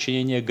фрагменте из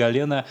сочинения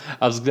Галена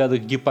о взглядах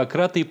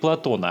Гиппократа и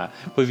Платона,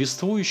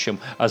 повествующем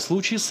о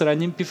случае с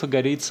ранним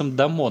пифагорейцем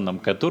Дамоном,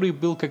 который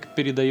был, как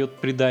передает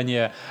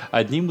предание,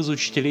 одним из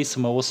учителей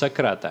самого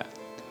Сократа.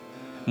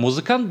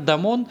 Музыкант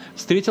Дамон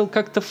встретил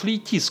как-то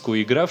флейтистку,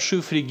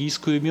 игравшую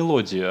фригийскую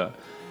мелодию,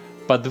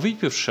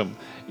 подвыпившим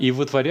и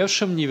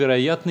вытворявшим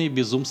невероятные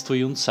безумства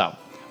юнцам.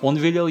 Он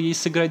велел ей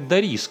сыграть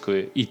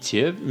дарийскую, и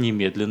те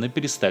немедленно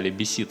перестали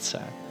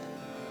беситься.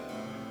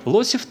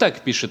 Лосев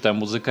так пишет о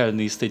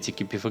музыкальной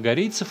эстетике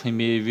пифагорейцев,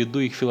 имея в виду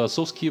их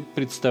философские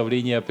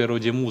представления о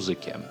природе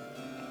музыки.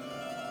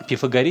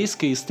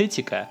 Пифагорейская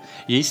эстетика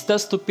есть та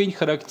ступень,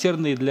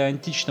 характерная для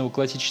античного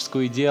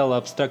классического идеала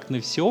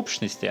абстрактной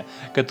всеобщности,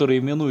 которая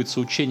именуется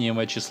учением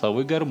о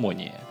числовой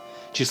гармонии.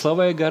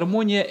 Числовая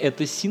гармония –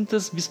 это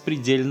синтез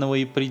беспредельного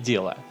и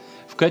предела.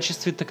 В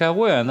качестве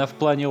таковой она в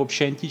плане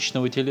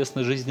общеантичного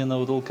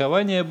телесно-жизненного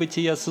толкования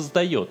бытия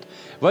создает,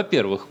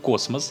 во-первых,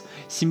 космос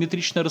с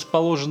симметрично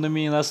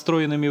расположенными и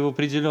настроенными в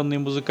определенный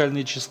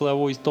музыкальный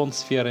числовой тон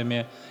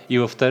сферами, и,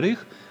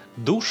 во-вторых,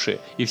 души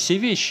и все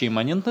вещи,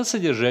 имманентно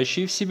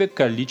содержащие в себе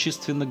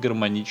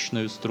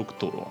количественно-гармоничную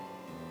структуру.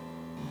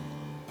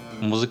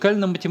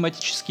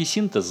 Музыкально-математический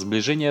синтез,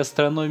 сближение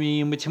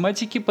астрономии и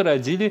математики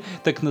породили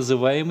так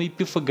называемый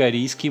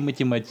пифагорейский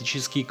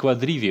математический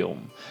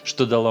квадривиум,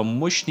 что дало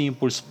мощный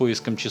импульс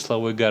поискам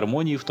числовой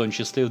гармонии, в том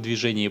числе в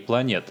движении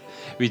планет.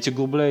 Ведь,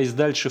 углубляясь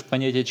дальше в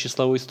понятие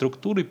числовой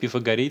структуры,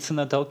 пифагорейцы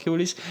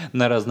наталкивались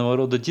на разного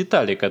рода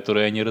детали,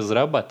 которые они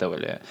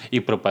разрабатывали, и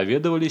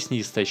проповедовали с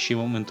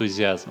неистощимым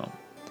энтузиазмом.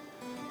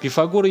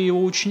 Пифагор и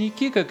его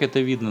ученики, как это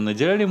видно,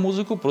 наделяли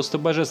музыку просто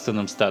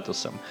божественным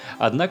статусом.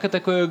 Однако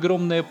такое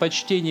огромное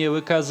почтение,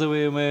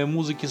 выказываемое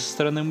музыке со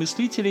стороны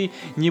мыслителей,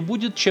 не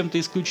будет чем-то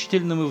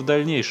исключительным и в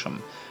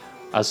дальнейшем.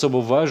 Особо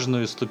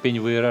важную ступень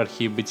в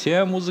иерархии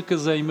бытия музыка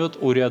займет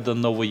у ряда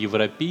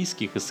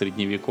новоевропейских и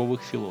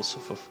средневековых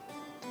философов.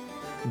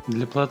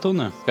 Для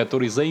Платона,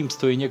 который,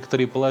 заимствуя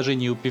некоторые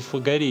положения у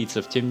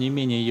пифагорейцев, тем не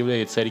менее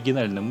является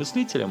оригинальным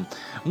мыслителем,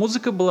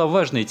 музыка была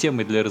важной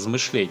темой для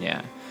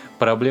размышления.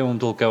 Проблемам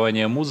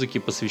толкования музыки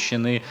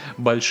посвящены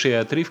большие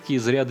отрывки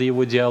из ряда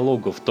его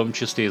диалогов, в том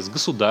числе из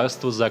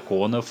 «Государства»,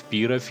 «Законов»,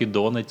 «Пира»,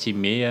 «Федона»,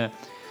 «Тимея».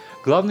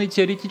 Главной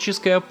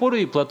теоретической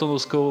опорой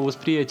платоновского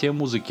восприятия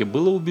музыки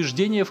было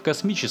убеждение в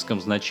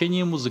космическом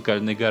значении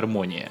музыкальной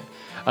гармонии.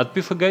 От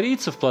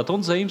пифагорейцев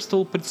Платон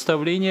заимствовал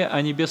представление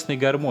о небесной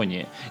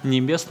гармонии,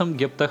 небесном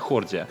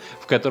гептахорде,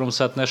 в котором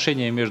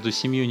соотношения между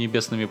 7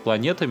 небесными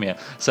планетами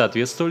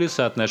соответствовали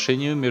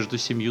соотношению между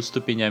 7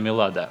 ступенями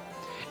лада,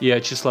 и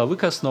о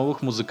числовых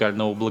основах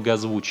музыкального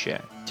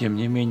благозвучия. Тем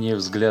не менее,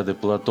 взгляды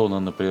Платона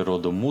на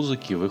природу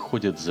музыки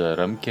выходят за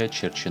рамки,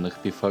 очерченных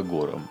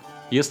Пифагором.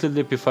 Если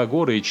для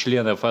Пифагора и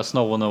членов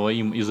основанного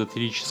им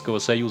эзотерического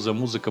союза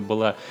музыка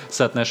была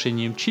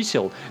соотношением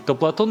чисел, то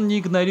Платон не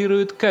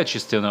игнорирует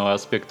качественного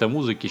аспекта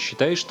музыки,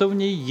 считая, что в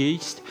ней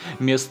есть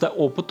место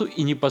опыту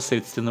и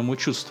непосредственному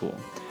чувству.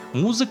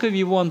 Музыка в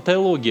его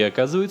антологии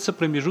оказывается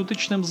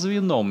промежуточным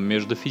звеном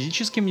между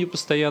физическим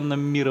непостоянным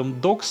миром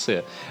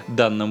доксы,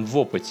 данным в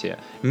опыте,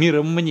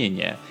 миром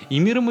мнения, и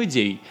миром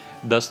идей,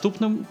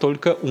 доступным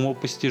только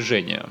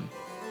умопостижению.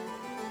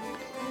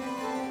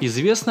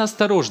 Известно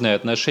осторожное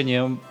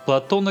отношение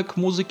Платона к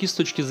музыке с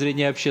точки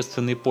зрения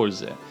общественной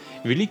пользы.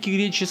 Великий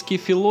греческий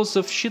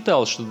философ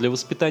считал, что для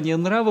воспитания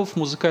нравов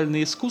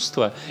музыкальное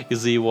искусство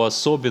из-за его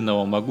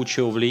особенного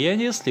могучего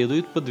влияния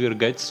следует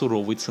подвергать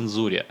суровой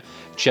цензуре.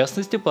 В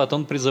частности,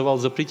 Платон призывал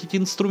запретить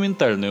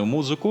инструментальную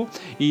музыку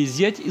и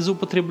изъять из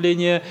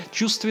употребления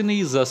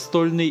чувственный,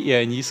 застольный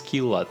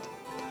ионийский лад.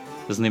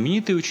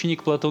 Знаменитый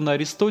ученик Платона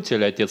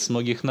Аристотель, отец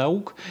многих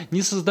наук,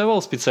 не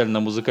создавал специально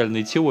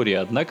музыкальной теории,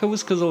 однако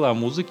высказал о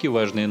музыке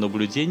важные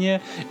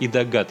наблюдения и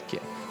догадки.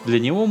 Для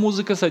него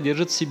музыка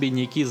содержит в себе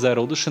некие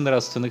зародыши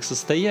нравственных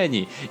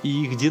состояний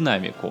и их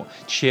динамику,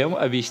 чем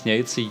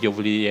объясняется ее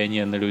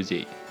влияние на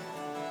людей.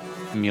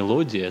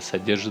 Мелодия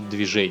содержит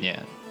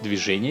движение.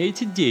 Движения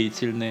эти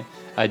деятельны,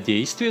 а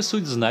действия –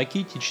 суть знаки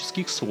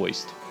этических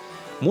свойств.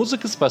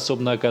 Музыка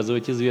способна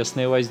оказывать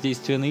известное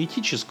воздействие на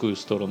этическую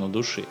сторону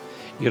души.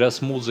 И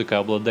раз музыка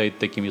обладает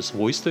такими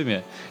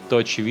свойствами, то,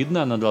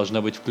 очевидно, она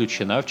должна быть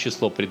включена в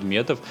число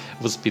предметов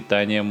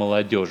воспитания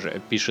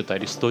молодежи, пишет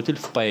Аристотель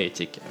в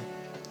 «Поэтике».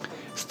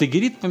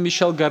 Стагерит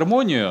помещал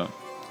гармонию,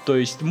 то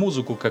есть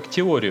музыку как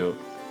теорию,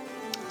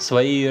 в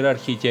своей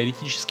иерархии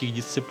теоретических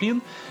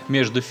дисциплин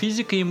между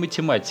физикой и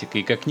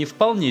математикой, как не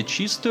вполне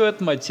чистую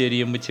от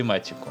материи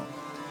математику.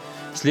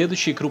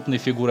 Следующей крупной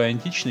фигурой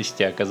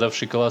античности,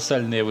 оказавшей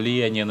колоссальное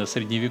влияние на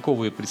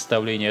средневековые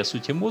представления о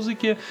сути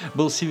музыки,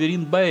 был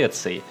Северин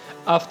Боэций,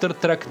 автор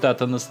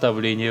трактата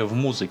 «Наставления в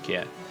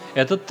музыке».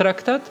 Этот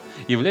трактат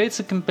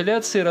является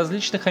компиляцией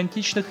различных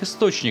античных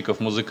источников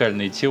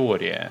музыкальной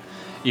теории,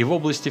 и в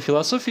области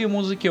философии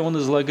музыки он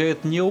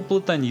излагает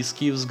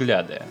неоплатонистские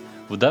взгляды.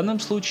 В данном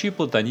случае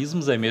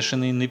платонизм,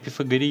 замешанный на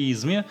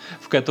пифагореизме,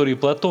 в который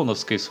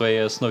платоновской в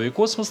своей основе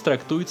космос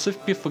трактуется в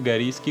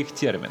пифагорейских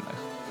терминах.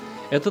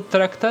 Этот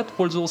трактат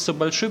пользовался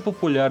большой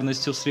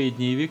популярностью в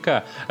Средние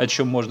века, о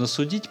чем можно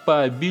судить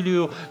по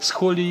обилию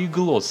схолий и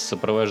глосс,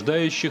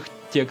 сопровождающих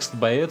текст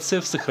Боэция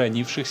в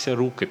сохранившихся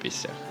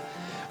рукописях.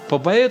 По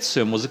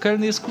Боэцию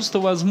музыкальное искусство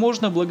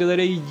возможно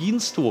благодаря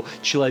единству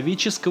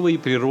человеческого и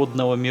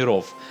природного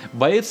миров.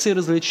 Боэций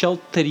различал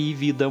три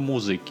вида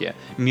музыки: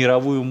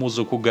 мировую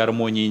музыку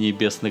гармонии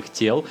небесных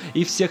тел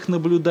и всех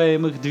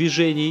наблюдаемых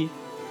движений,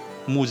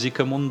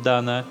 музыка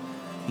мундана,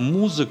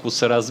 музыку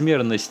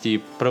соразмерности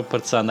и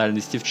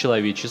пропорциональности в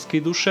человеческой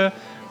душе,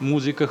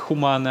 музыка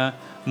хумана,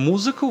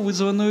 музыку,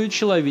 вызванную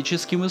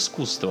человеческим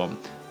искусством,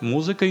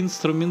 музыка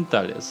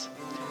инструменталис.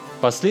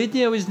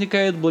 Последнее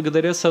возникает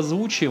благодаря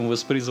созвучиям,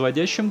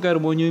 воспроизводящим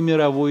гармонию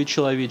мировой и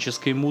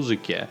человеческой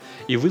музыки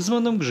и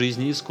вызванным к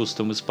жизни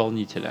искусством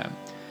исполнителя.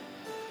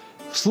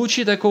 В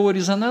случае такого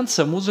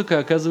резонанса музыка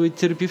оказывает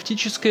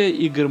терапевтическое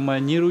и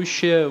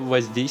гармонирующее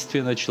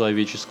воздействие на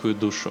человеческую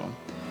душу.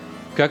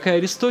 Как и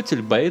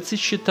Аристотель, Боэций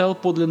считал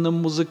подлинным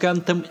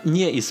музыкантом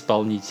не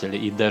исполнителя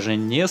и даже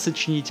не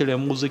сочинителя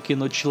музыки,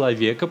 но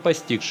человека,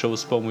 постигшего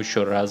с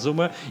помощью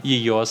разума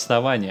ее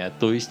основания,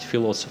 то есть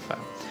философа.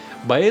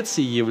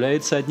 Боэций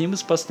является одним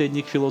из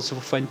последних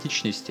философов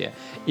античности,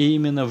 и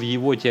именно в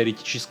его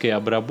теоретической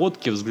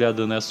обработке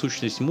взгляды на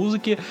сущность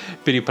музыки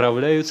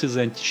переправляются из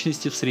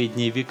античности в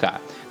средние века.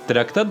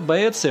 Трактат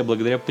Боэция,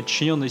 благодаря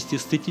подчиненности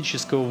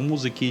эстетического в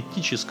музыке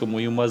этическому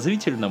и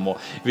умозрительному,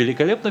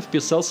 великолепно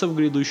вписался в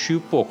грядущую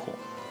эпоху.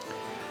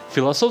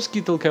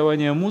 Философские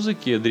толкования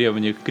музыки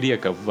древних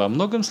греков во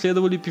многом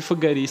следовали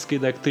пифагорейской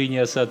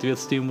доктрине о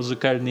соответствии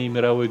музыкальной и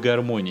мировой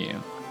гармонии.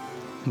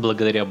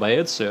 Благодаря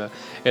Боэцию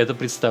это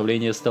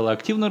представление стало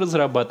активно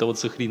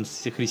разрабатываться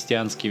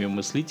христианскими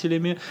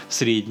мыслителями в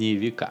средние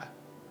века.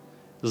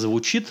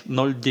 Звучит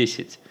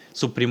 0.10.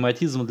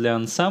 Супрематизм для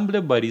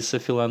ансамбля Бориса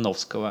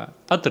Филановского.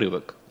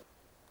 Отрывок.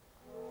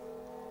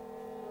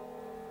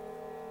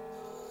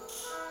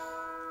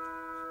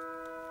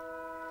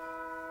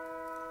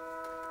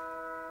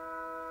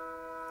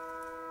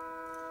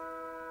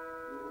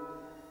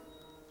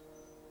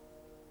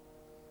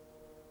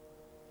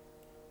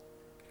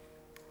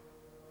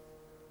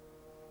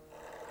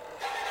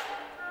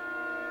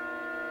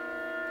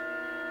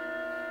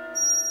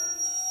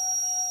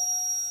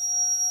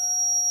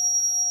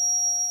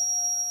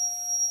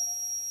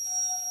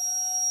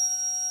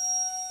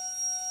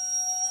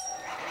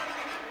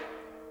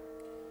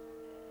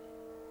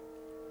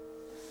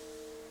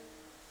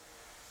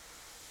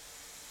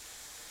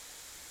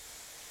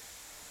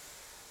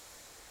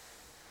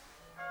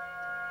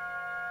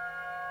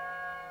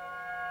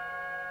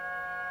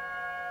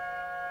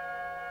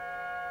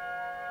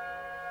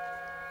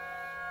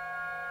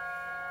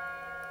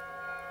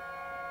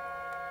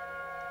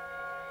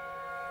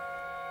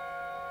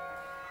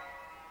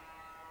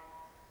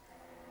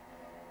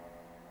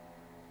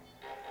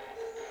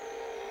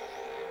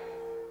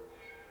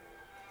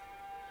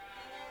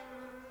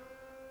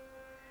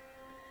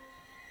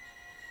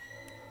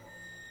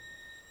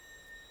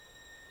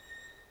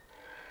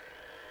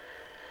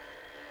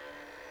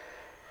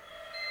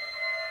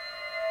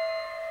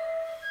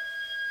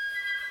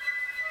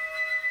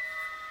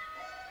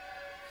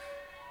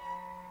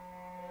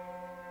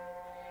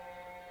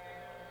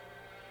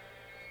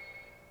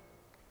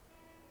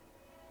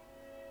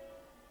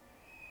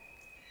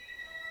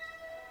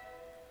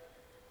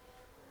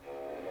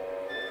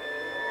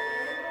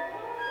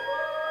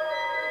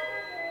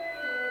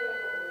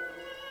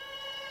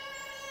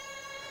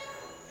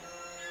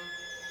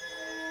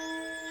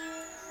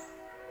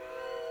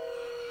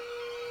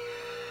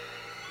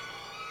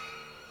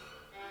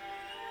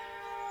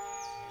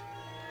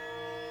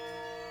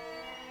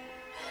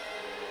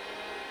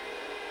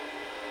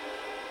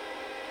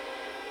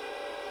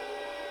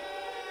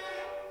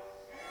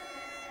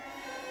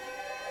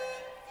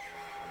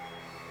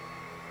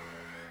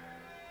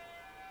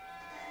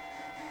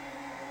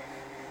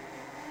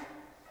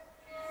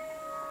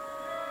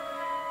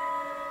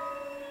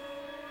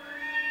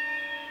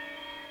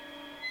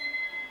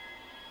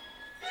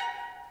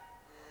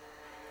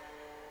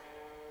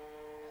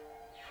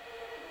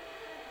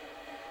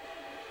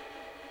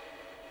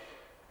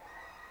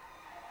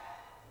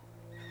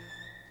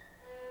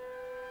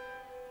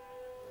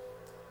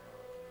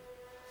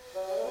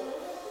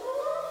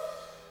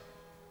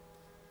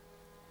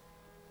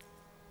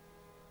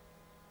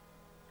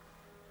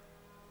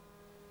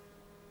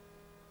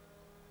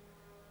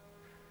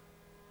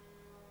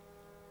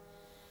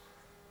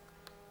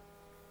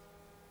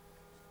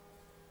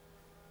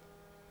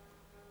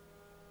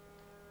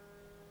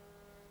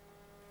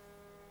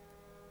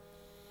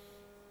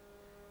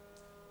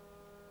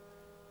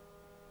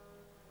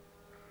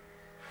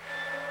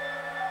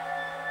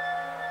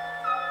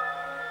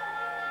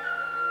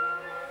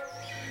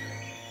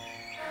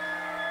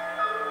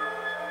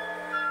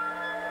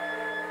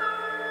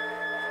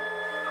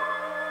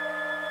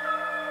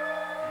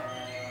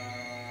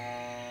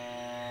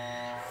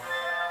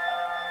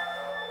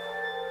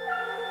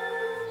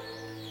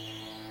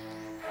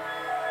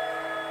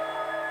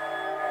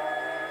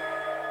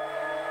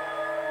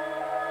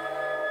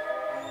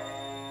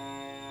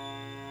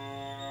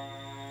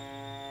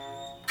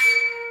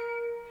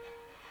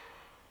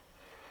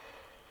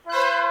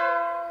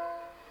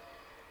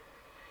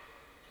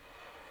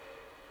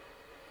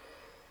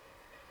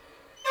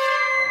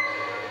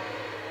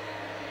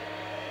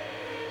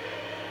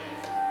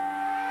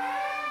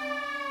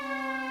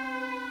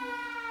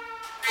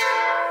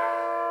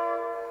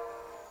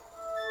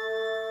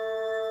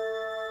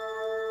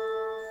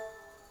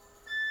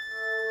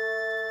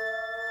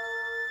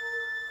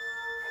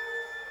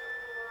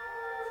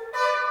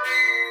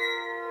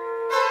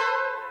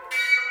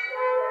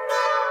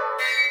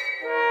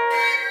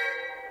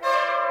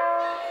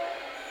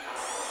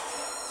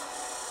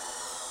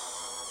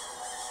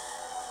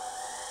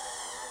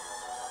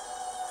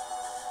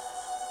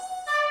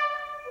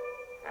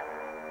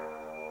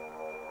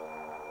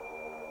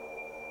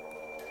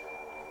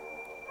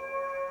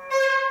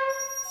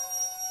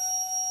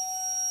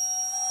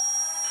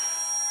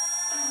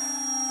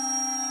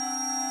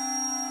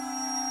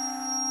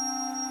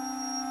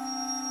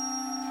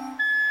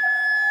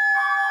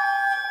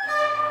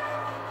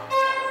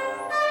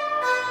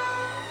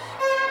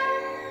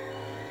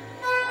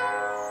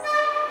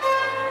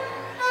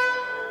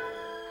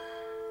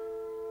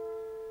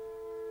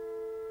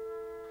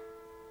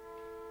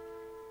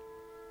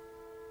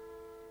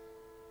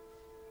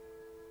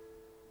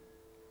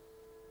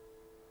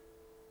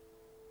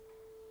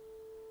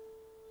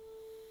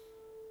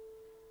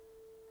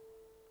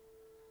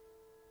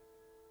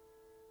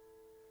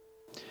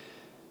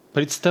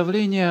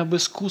 Представления об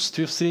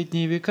искусстве в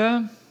средние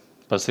века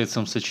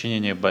посредством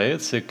сочинения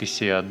Боэция,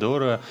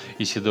 Кассиодора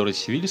и Сидора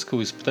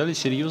Сивильского испытали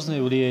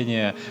серьезное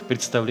влияние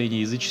представлений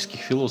языческих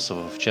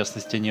философов, в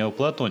частности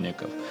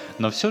неоплатоников,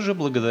 но все же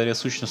благодаря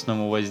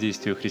сущностному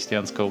воздействию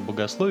христианского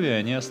богословия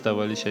они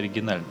оставались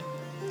оригинальными.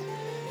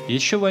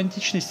 Еще в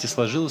античности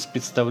сложилось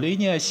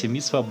представление о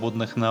 7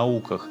 свободных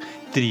науках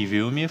 –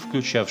 тривиуме,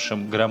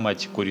 включавшем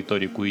грамматику,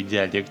 риторику и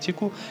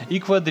диалектику, и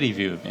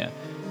квадривиуме,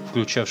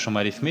 включавшем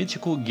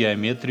арифметику,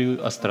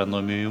 геометрию,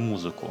 астрономию и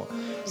музыку.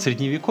 В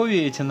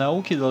Средневековье эти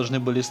науки должны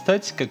были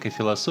стать, как и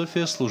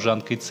философия,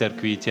 служанкой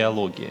церкви и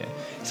теологии.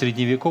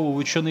 Средневековые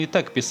ученые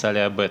так писали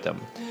об этом.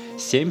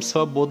 7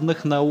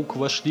 свободных наук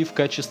вошли в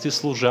качестве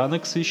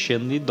служанок в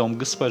священный дом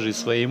госпожи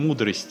своей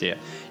мудрости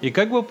и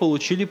как бы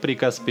получили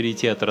приказ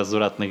перейти от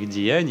развратных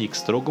деяний к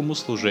строгому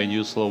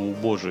служению Слову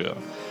Божию.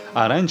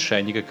 А раньше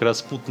они, как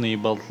распутные и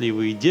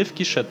болтливые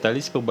девки,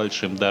 шатались по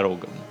большим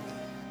дорогам.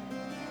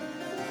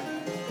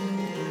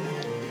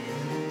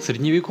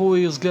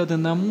 Средневековые взгляды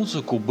на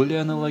музыку были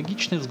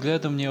аналогичны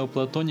взглядам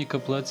неоплатоника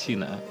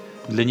Плотина.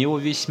 Для него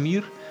весь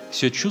мир,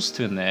 все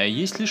чувственное,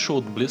 есть лишь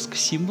отблеск,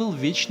 символ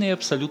вечной и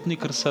абсолютной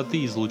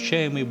красоты,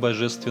 излучаемой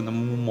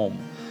божественным умом.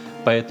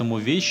 Поэтому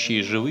вещи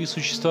и живые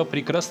существа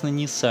прекрасны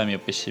не сами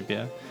по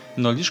себе,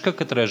 но лишь как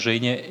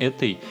отражение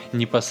этой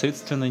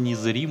непосредственно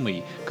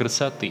незримой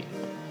красоты.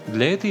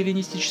 Для этой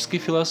эллинистической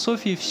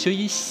философии все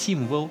есть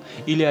символ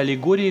или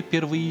аллегория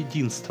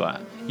первоединства,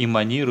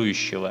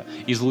 эманирующего,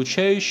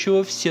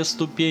 излучающего все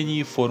ступени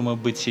и формы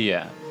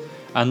бытия.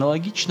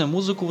 Аналогично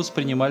музыку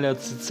воспринимали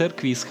отцы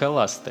церкви и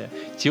схоласты.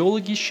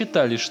 Теологи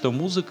считали, что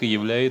музыка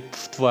является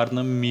в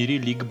тварном мире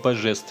лик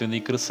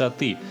божественной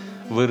красоты,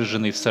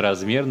 выраженной в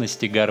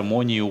соразмерности,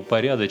 гармонии и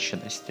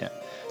упорядоченности.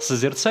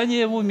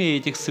 Созерцание в уме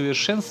этих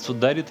совершенств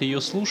дарит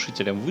ее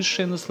слушателям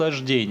высшее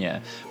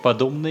наслаждение,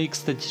 подобное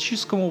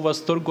экстатическому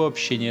восторгу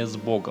общения с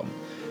Богом.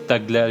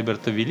 Так для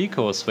Альберта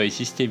Великого, в своей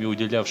системе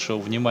уделявшего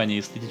внимание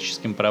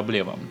эстетическим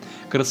проблемам,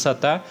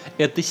 красота –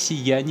 это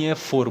сияние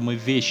формы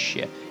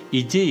вещи,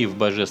 идеи в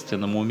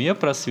божественном уме,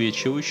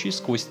 просвечивающей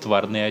сквозь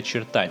тварные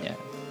очертания.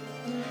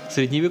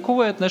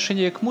 Средневековое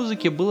отношение к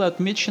музыке было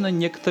отмечено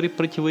некоторой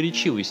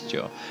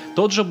противоречивостью.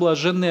 Тот же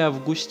блаженный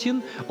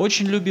Августин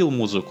очень любил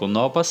музыку,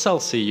 но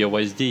опасался ее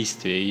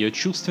воздействия, ее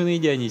чувственной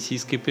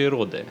дионисийской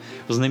природы.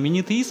 В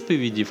знаменитой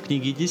исповеди в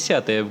книге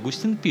 10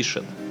 Августин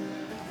пишет: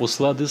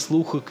 «Услады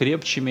слуха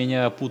крепче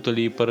меня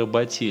опутали и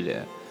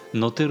поработили.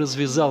 Но ты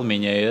развязал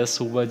меня и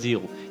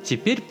освободил.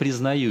 Теперь,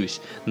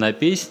 признаюсь, на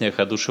песнях,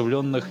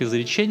 одушевленных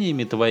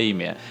изречениями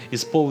твоими,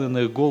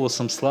 исполненных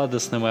голосом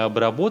сладостным и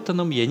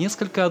обработанным, я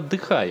несколько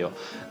отдыхаю,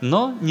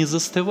 но не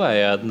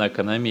застывая,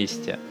 однако, на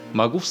месте.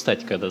 Могу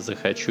встать, когда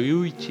захочу, и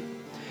уйти».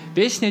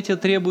 Песни эти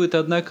требуют,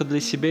 однако, для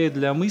себя и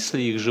для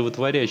мыслей их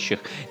животворящих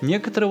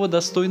некоторого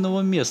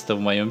достойного места в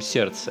моем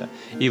сердце,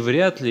 и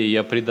вряд ли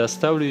я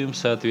предоставлю им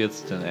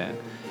соответственное.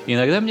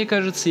 Иногда, мне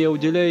кажется, я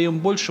уделяю им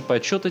больше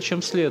почета,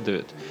 чем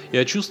следует.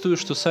 Я чувствую,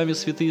 что сами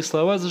святые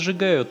слова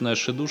зажигают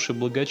наши души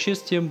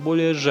благочестием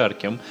более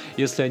жарким,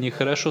 если они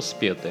хорошо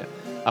спеты,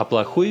 а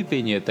плохое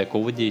пение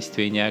такого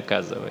действия не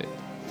оказывает.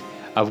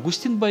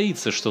 Августин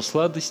боится, что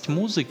сладость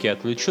музыки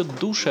отвлечет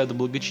души от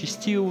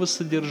благочестивого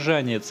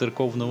содержания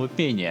церковного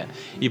пения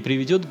и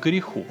приведет к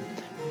греху.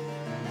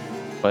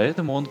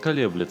 Поэтому он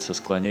колеблется,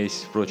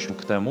 склоняясь, впрочем,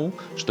 к тому,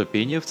 что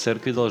пение в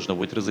церкви должно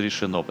быть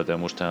разрешено,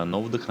 потому что оно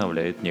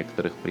вдохновляет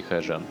некоторых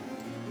прихожан.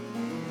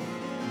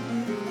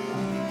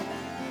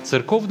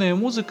 Церковная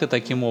музыка,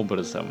 таким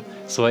образом,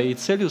 своей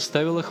целью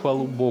ставила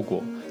хвалу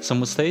Богу.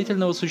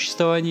 Самостоятельного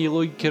существования и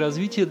логики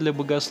развития для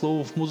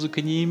богословов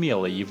музыка не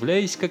имела,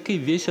 являясь, как и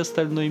весь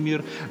остальной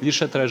мир,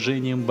 лишь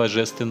отражением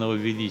божественного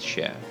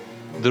величия.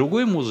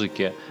 Другой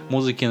музыки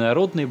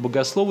народные,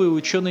 богословы и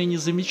ученые не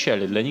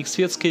замечали, для них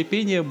светское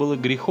пение было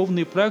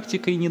греховной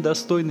практикой,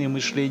 недостойной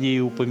мышления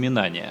и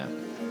упоминания.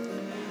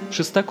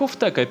 Шестаков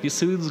так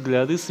описывает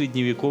взгляды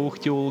средневековых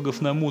теологов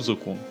на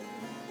музыку.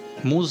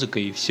 Музыка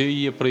и все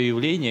ее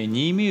проявления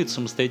не имеют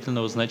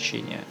самостоятельного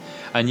значения.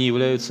 Они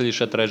являются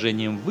лишь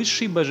отражением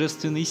высшей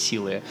божественной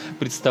силы,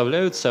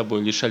 представляют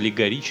собой лишь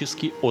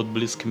аллегорический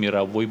отблеск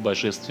мировой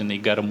божественной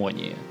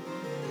гармонии.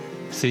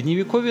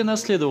 Средневековье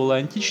наследовало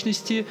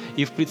античности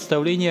и в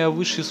представлении о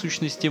высшей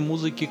сущности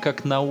музыки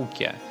как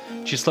науке.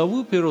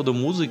 Числовую природу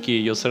музыки и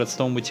ее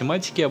сродство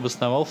математике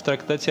обосновал в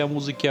трактате о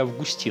музыке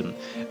Августин,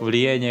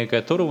 влияние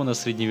которого на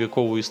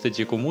средневековую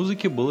эстетику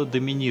музыки было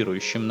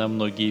доминирующим на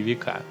многие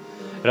века.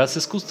 Раз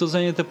искусство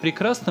занято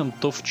прекрасным,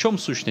 то в чем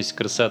сущность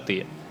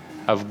красоты?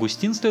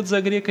 Августин вслед за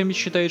греками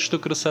считает, что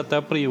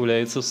красота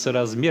проявляется в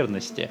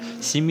соразмерности,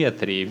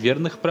 симметрии,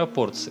 верных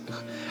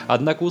пропорциях.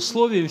 Однако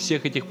условием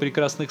всех этих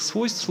прекрасных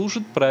свойств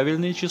служат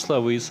правильные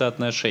числовые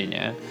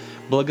соотношения.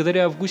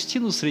 Благодаря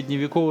Августину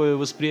средневековое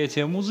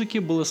восприятие музыки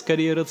было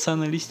скорее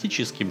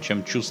рационалистическим,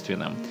 чем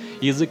чувственным.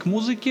 Язык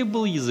музыки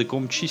был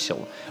языком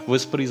чисел.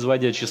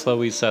 Воспроизводя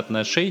числовые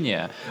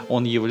соотношения,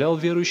 он являл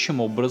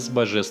верующим образ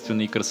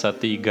божественной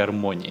красоты и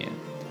гармонии.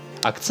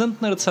 Акцент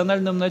на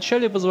рациональном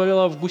начале позволял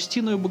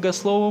Августину и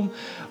богословам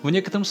в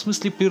некотором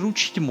смысле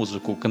приручить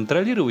музыку,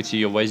 контролировать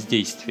ее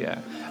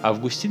воздействие.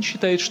 Августин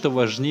считает, что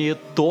важнее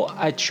то,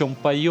 о чем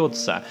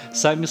поется,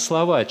 сами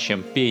слова,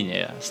 чем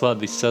пение,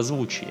 сладость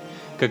созвучий.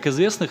 Как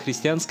известно,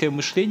 христианское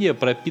мышление,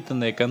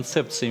 пропитанное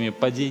концепциями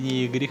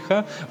падения и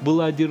греха,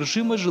 было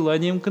одержимо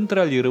желанием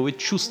контролировать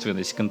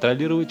чувственность,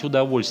 контролировать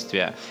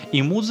удовольствие,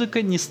 и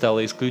музыка не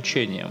стала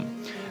исключением.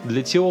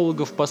 Для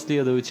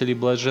теологов-последователей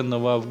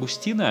блаженного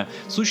Августина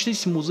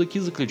сущность музыки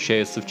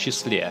заключается в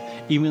числе.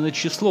 Именно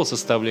число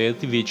составляет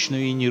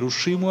вечную и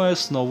нерушимую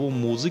основу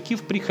музыки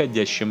в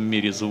приходящем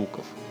мире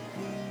звуков.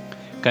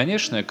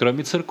 Конечно,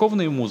 кроме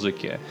церковной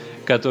музыки,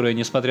 которая,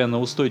 несмотря на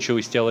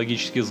устойчивость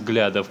теологических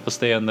взглядов,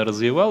 постоянно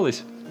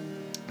развивалась,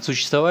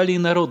 существовали и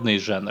народные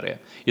жанры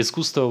 –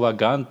 искусство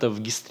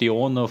вагантов,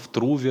 гистрионов,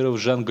 труверов,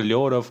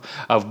 жонглеров,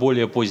 а в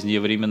более поздние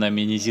времена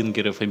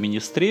минезингеров и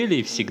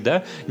министрелей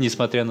всегда,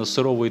 несмотря на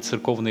суровые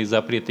церковные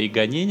запреты и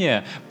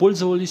гонения,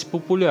 пользовались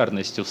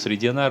популярностью в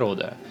среде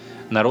народа.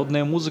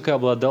 Народная музыка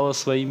обладала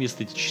своими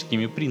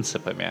эстетическими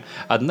принципами,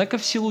 однако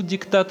в силу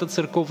диктата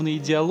церковной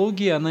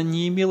идеологии она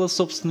не имела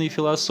собственной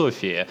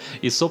философии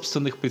и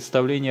собственных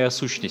представлений о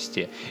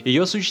сущности.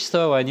 Ее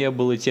существование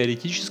было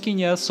теоретически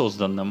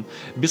неосознанным,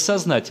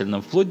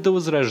 бессознательным, вплоть до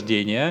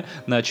Возрождения,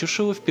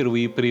 начавшего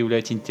впервые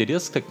проявлять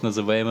интерес к так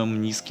называемым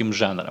низким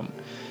жанрам.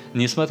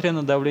 Несмотря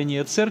на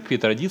давление церкви,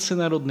 традиция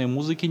народной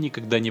музыки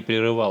никогда не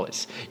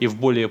прерывалась, и в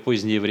более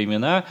поздние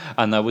времена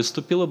она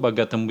выступила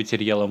богатым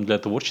материалом для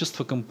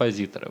творчества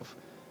композиторов.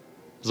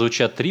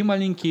 Звучат 3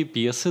 маленькие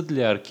пьесы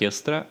для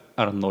оркестра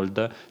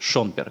Арнольда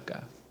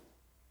Шонберга.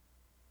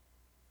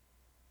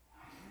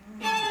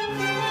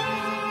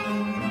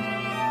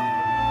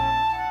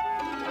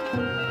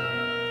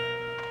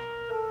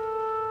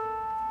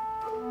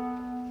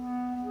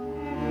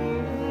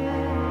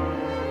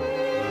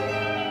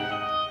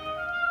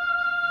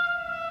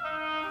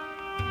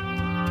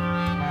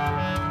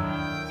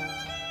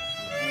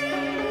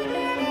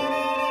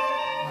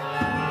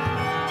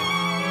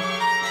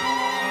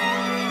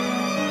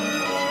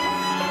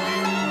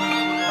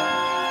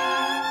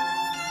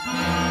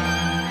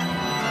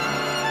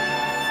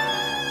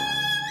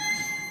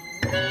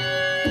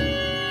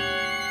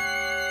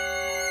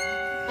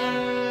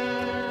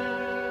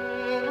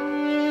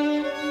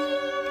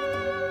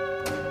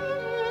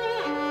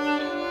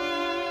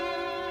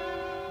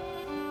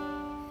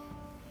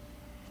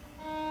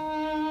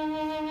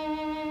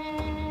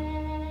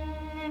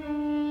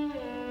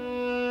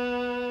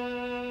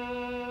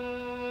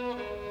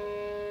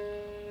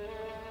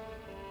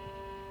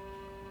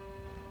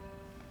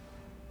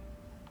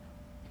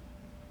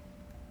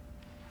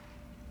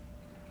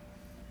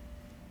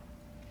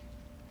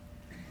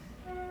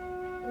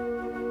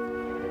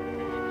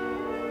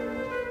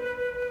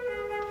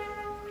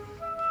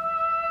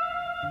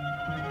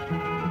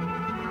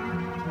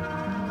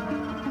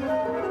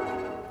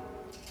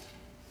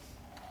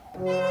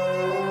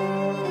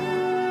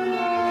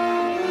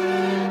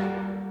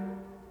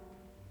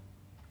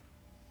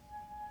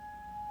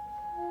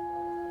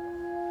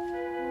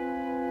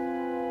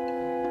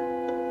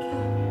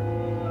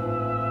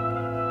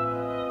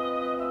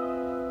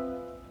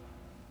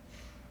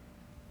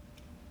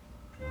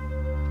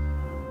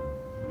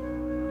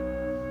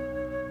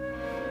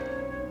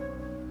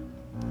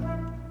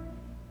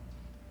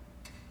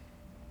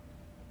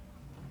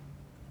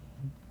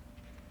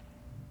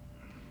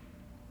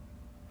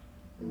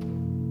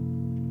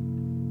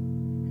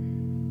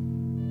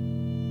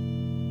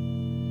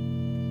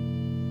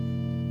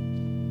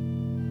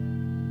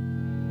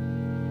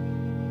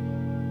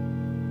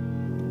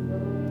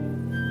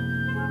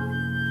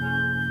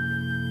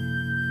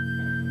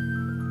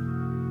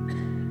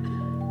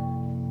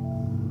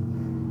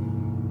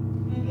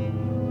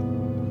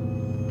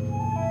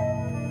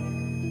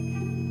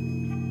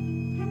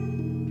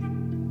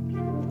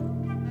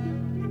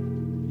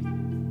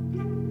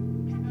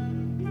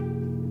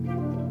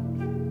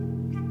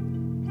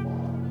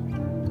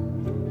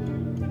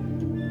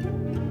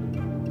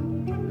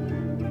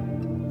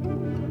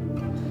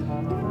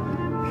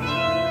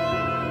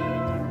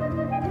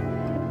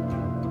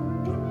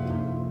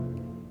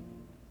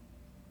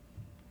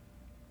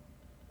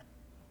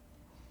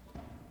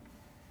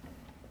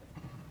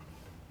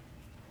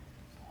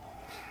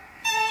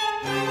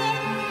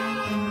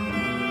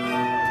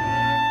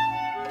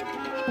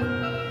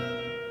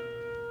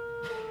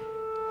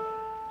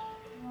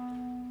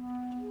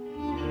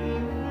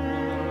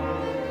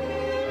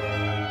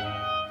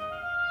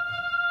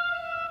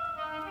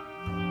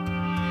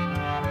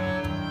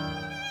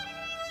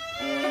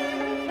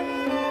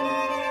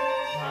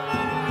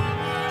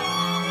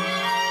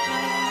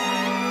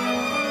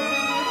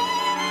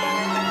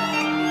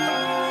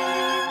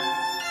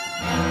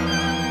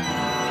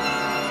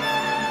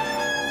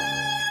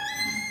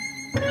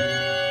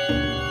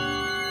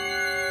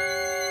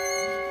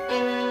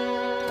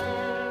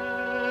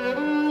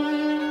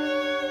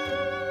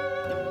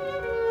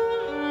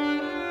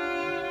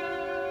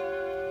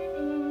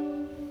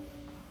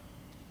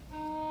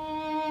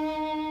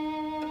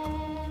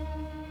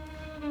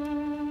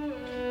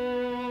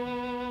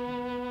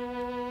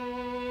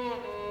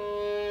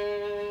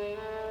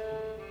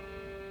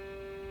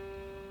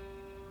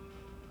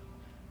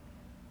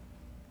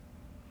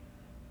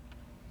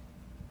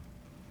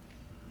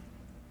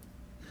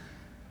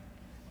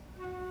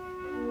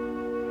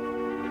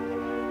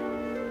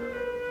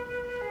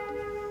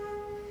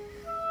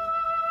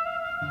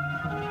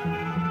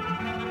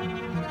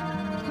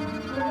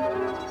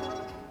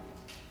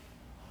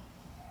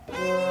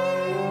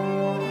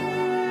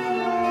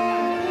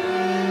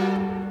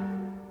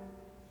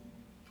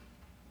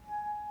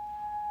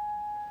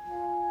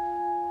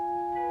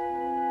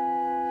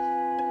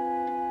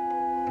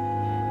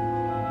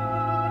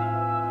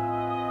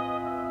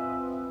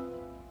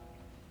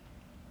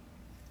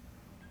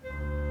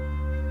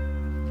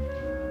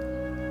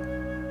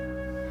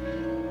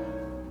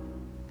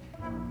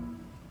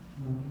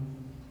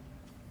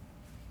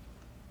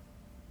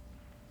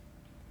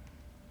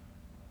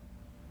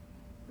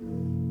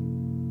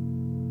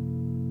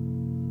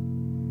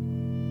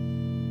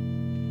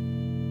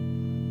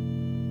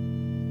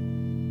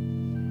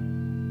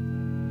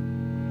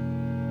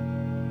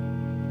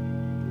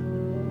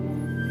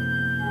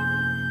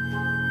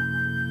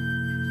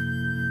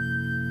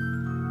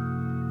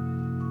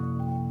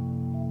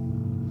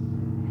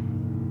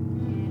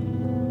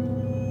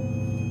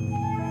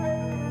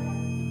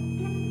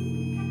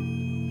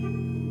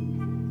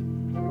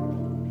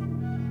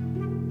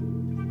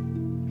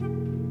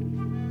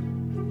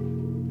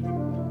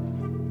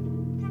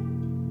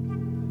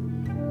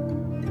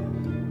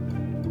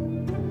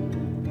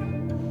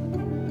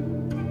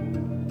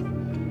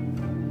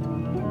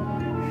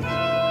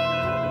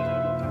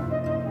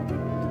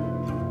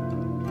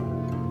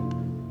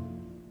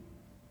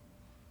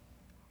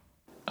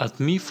 От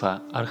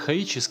мифа,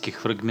 архаических,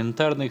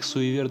 фрагментарных,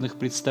 суеверных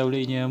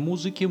представлений о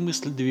музыке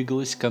мысль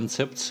двигалась к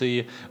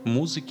концепции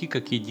музыки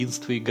как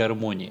единства и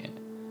гармонии.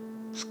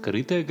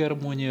 «Скрытая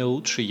гармония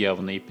лучше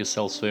явной»,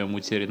 писал в своем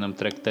утерянном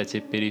трактате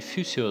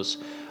 «Перифюсиос»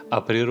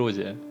 о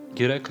природе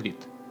Гераклит.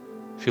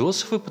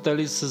 Философы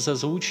пытались с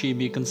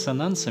созвучиями и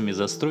консонансами,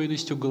 за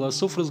стройностью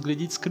голосов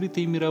разглядеть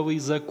скрытые мировые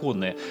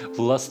законы,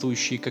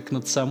 властвующие как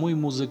над самой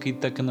музыкой,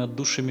 так и над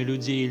душами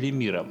людей или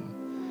миром,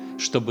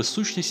 чтобы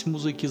сущность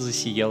музыки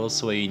засияла в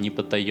своей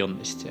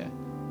непотаенности.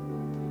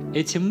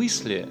 Эти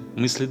мысли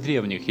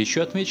древних,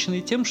 еще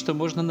отмечены тем, что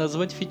можно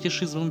назвать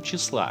фетишизмом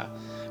числа.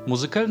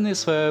 Музыкальное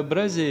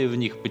своеобразие в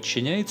них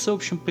подчиняется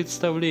общим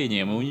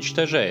представлениям и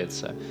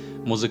уничтожается.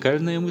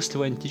 Музыкальная мысль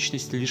в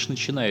античности лишь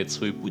начинает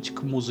свой путь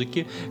к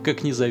музыке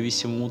как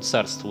независимому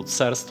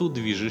царству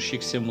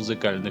движущихся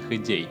музыкальных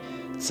идей,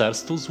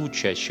 царству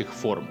звучащих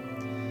форм.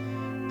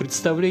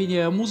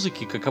 Представление о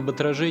музыке как об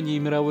отражении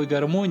мировой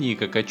гармонии,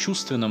 как о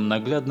чувственном,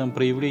 наглядном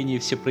проявлении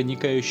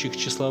всепроникающих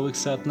числовых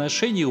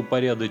соотношений,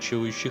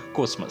 упорядочивающих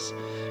космос,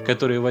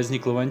 которое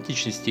возникло в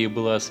античности и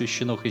было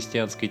освящено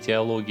христианской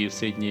теологией в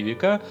Средние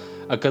века,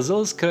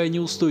 оказалось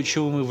крайне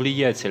устойчивым и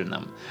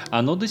влиятельным.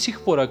 Оно до сих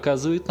пор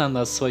оказывает на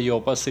нас свое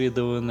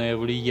опосредованное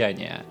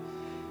влияние.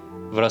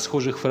 В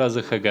расхожих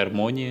фразах о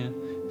гармонии,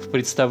 в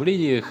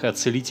представлениях о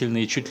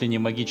целительной и чуть ли не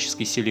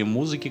магической силе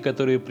музыки,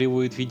 которая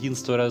приводит в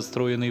единство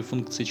расстроенные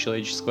функции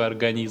человеческого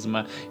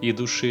организма и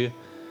души,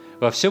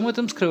 во всем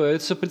этом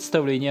скрываются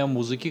представления о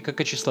музыке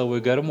как о числовой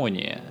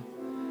гармонии.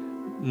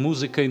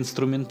 Музыка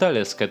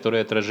инструменталис,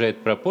 которая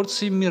отражает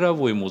пропорции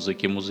мировой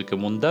музыки, музыки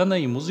мундана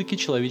и музыки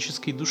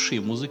человеческой души,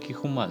 музыки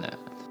хумана.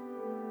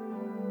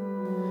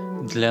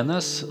 Для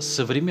нас,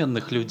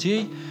 современных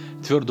людей,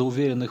 твердо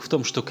уверенных в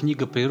том, что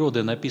книга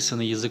природы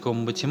написана языком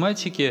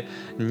математики,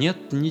 нет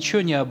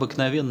ничего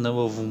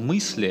необыкновенного в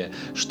мысли,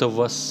 что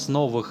в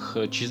основах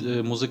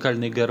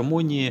музыкальной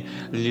гармонии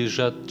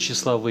лежат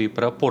числовые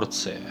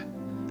пропорции.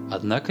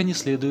 Однако не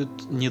следует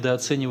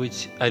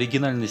недооценивать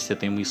оригинальность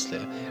этой мысли.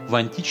 В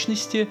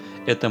античности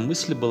эта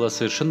мысль была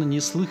совершенно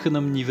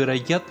неслыханным,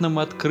 невероятным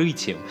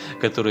открытием,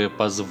 которое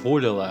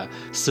позволило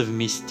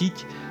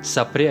совместить,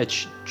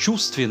 сопрячь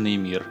чувственный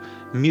мир,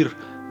 мир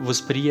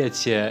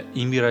восприятия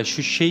и мир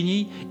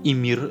ощущений, и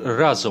мир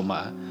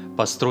разума,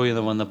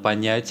 построенного на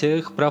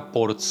понятиях,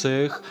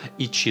 пропорциях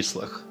и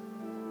числах.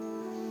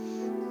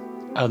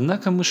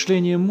 Однако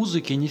мышление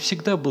музыки не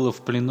всегда было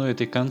в плену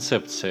этой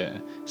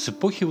концепции. С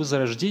эпохи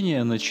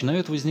Возрождения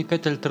начинают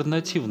возникать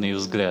альтернативные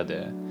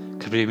взгляды.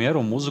 К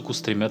примеру, музыку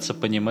стремятся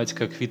понимать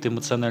как вид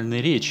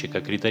эмоциональной речи,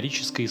 как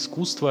риторическое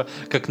искусство,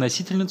 как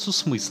носительницу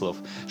смыслов,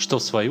 что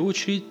в свою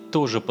очередь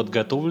тоже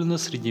подготовлено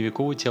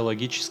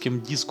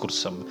средневеково-теологическим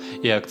дискурсом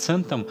и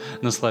акцентом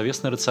на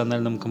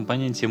словесно-рациональном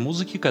компоненте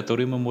музыки,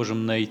 который мы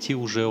можем найти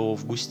уже у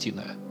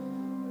Августина.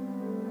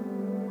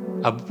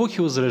 Об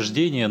эпохе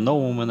Возрождения,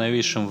 новом и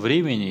новейшем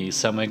времени и,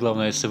 самое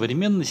главное,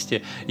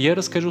 современности я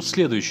расскажу в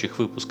следующих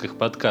выпусках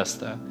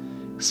подкаста.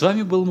 С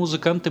вами был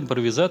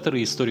музыкант-импровизатор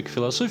и историк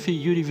философии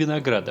Юрий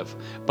Виноградов.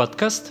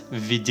 Подкаст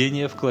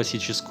 «Введение в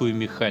классическую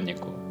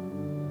механику».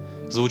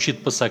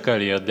 Звучит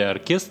пассакалья для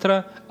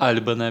оркестра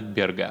Альбана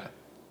Берга.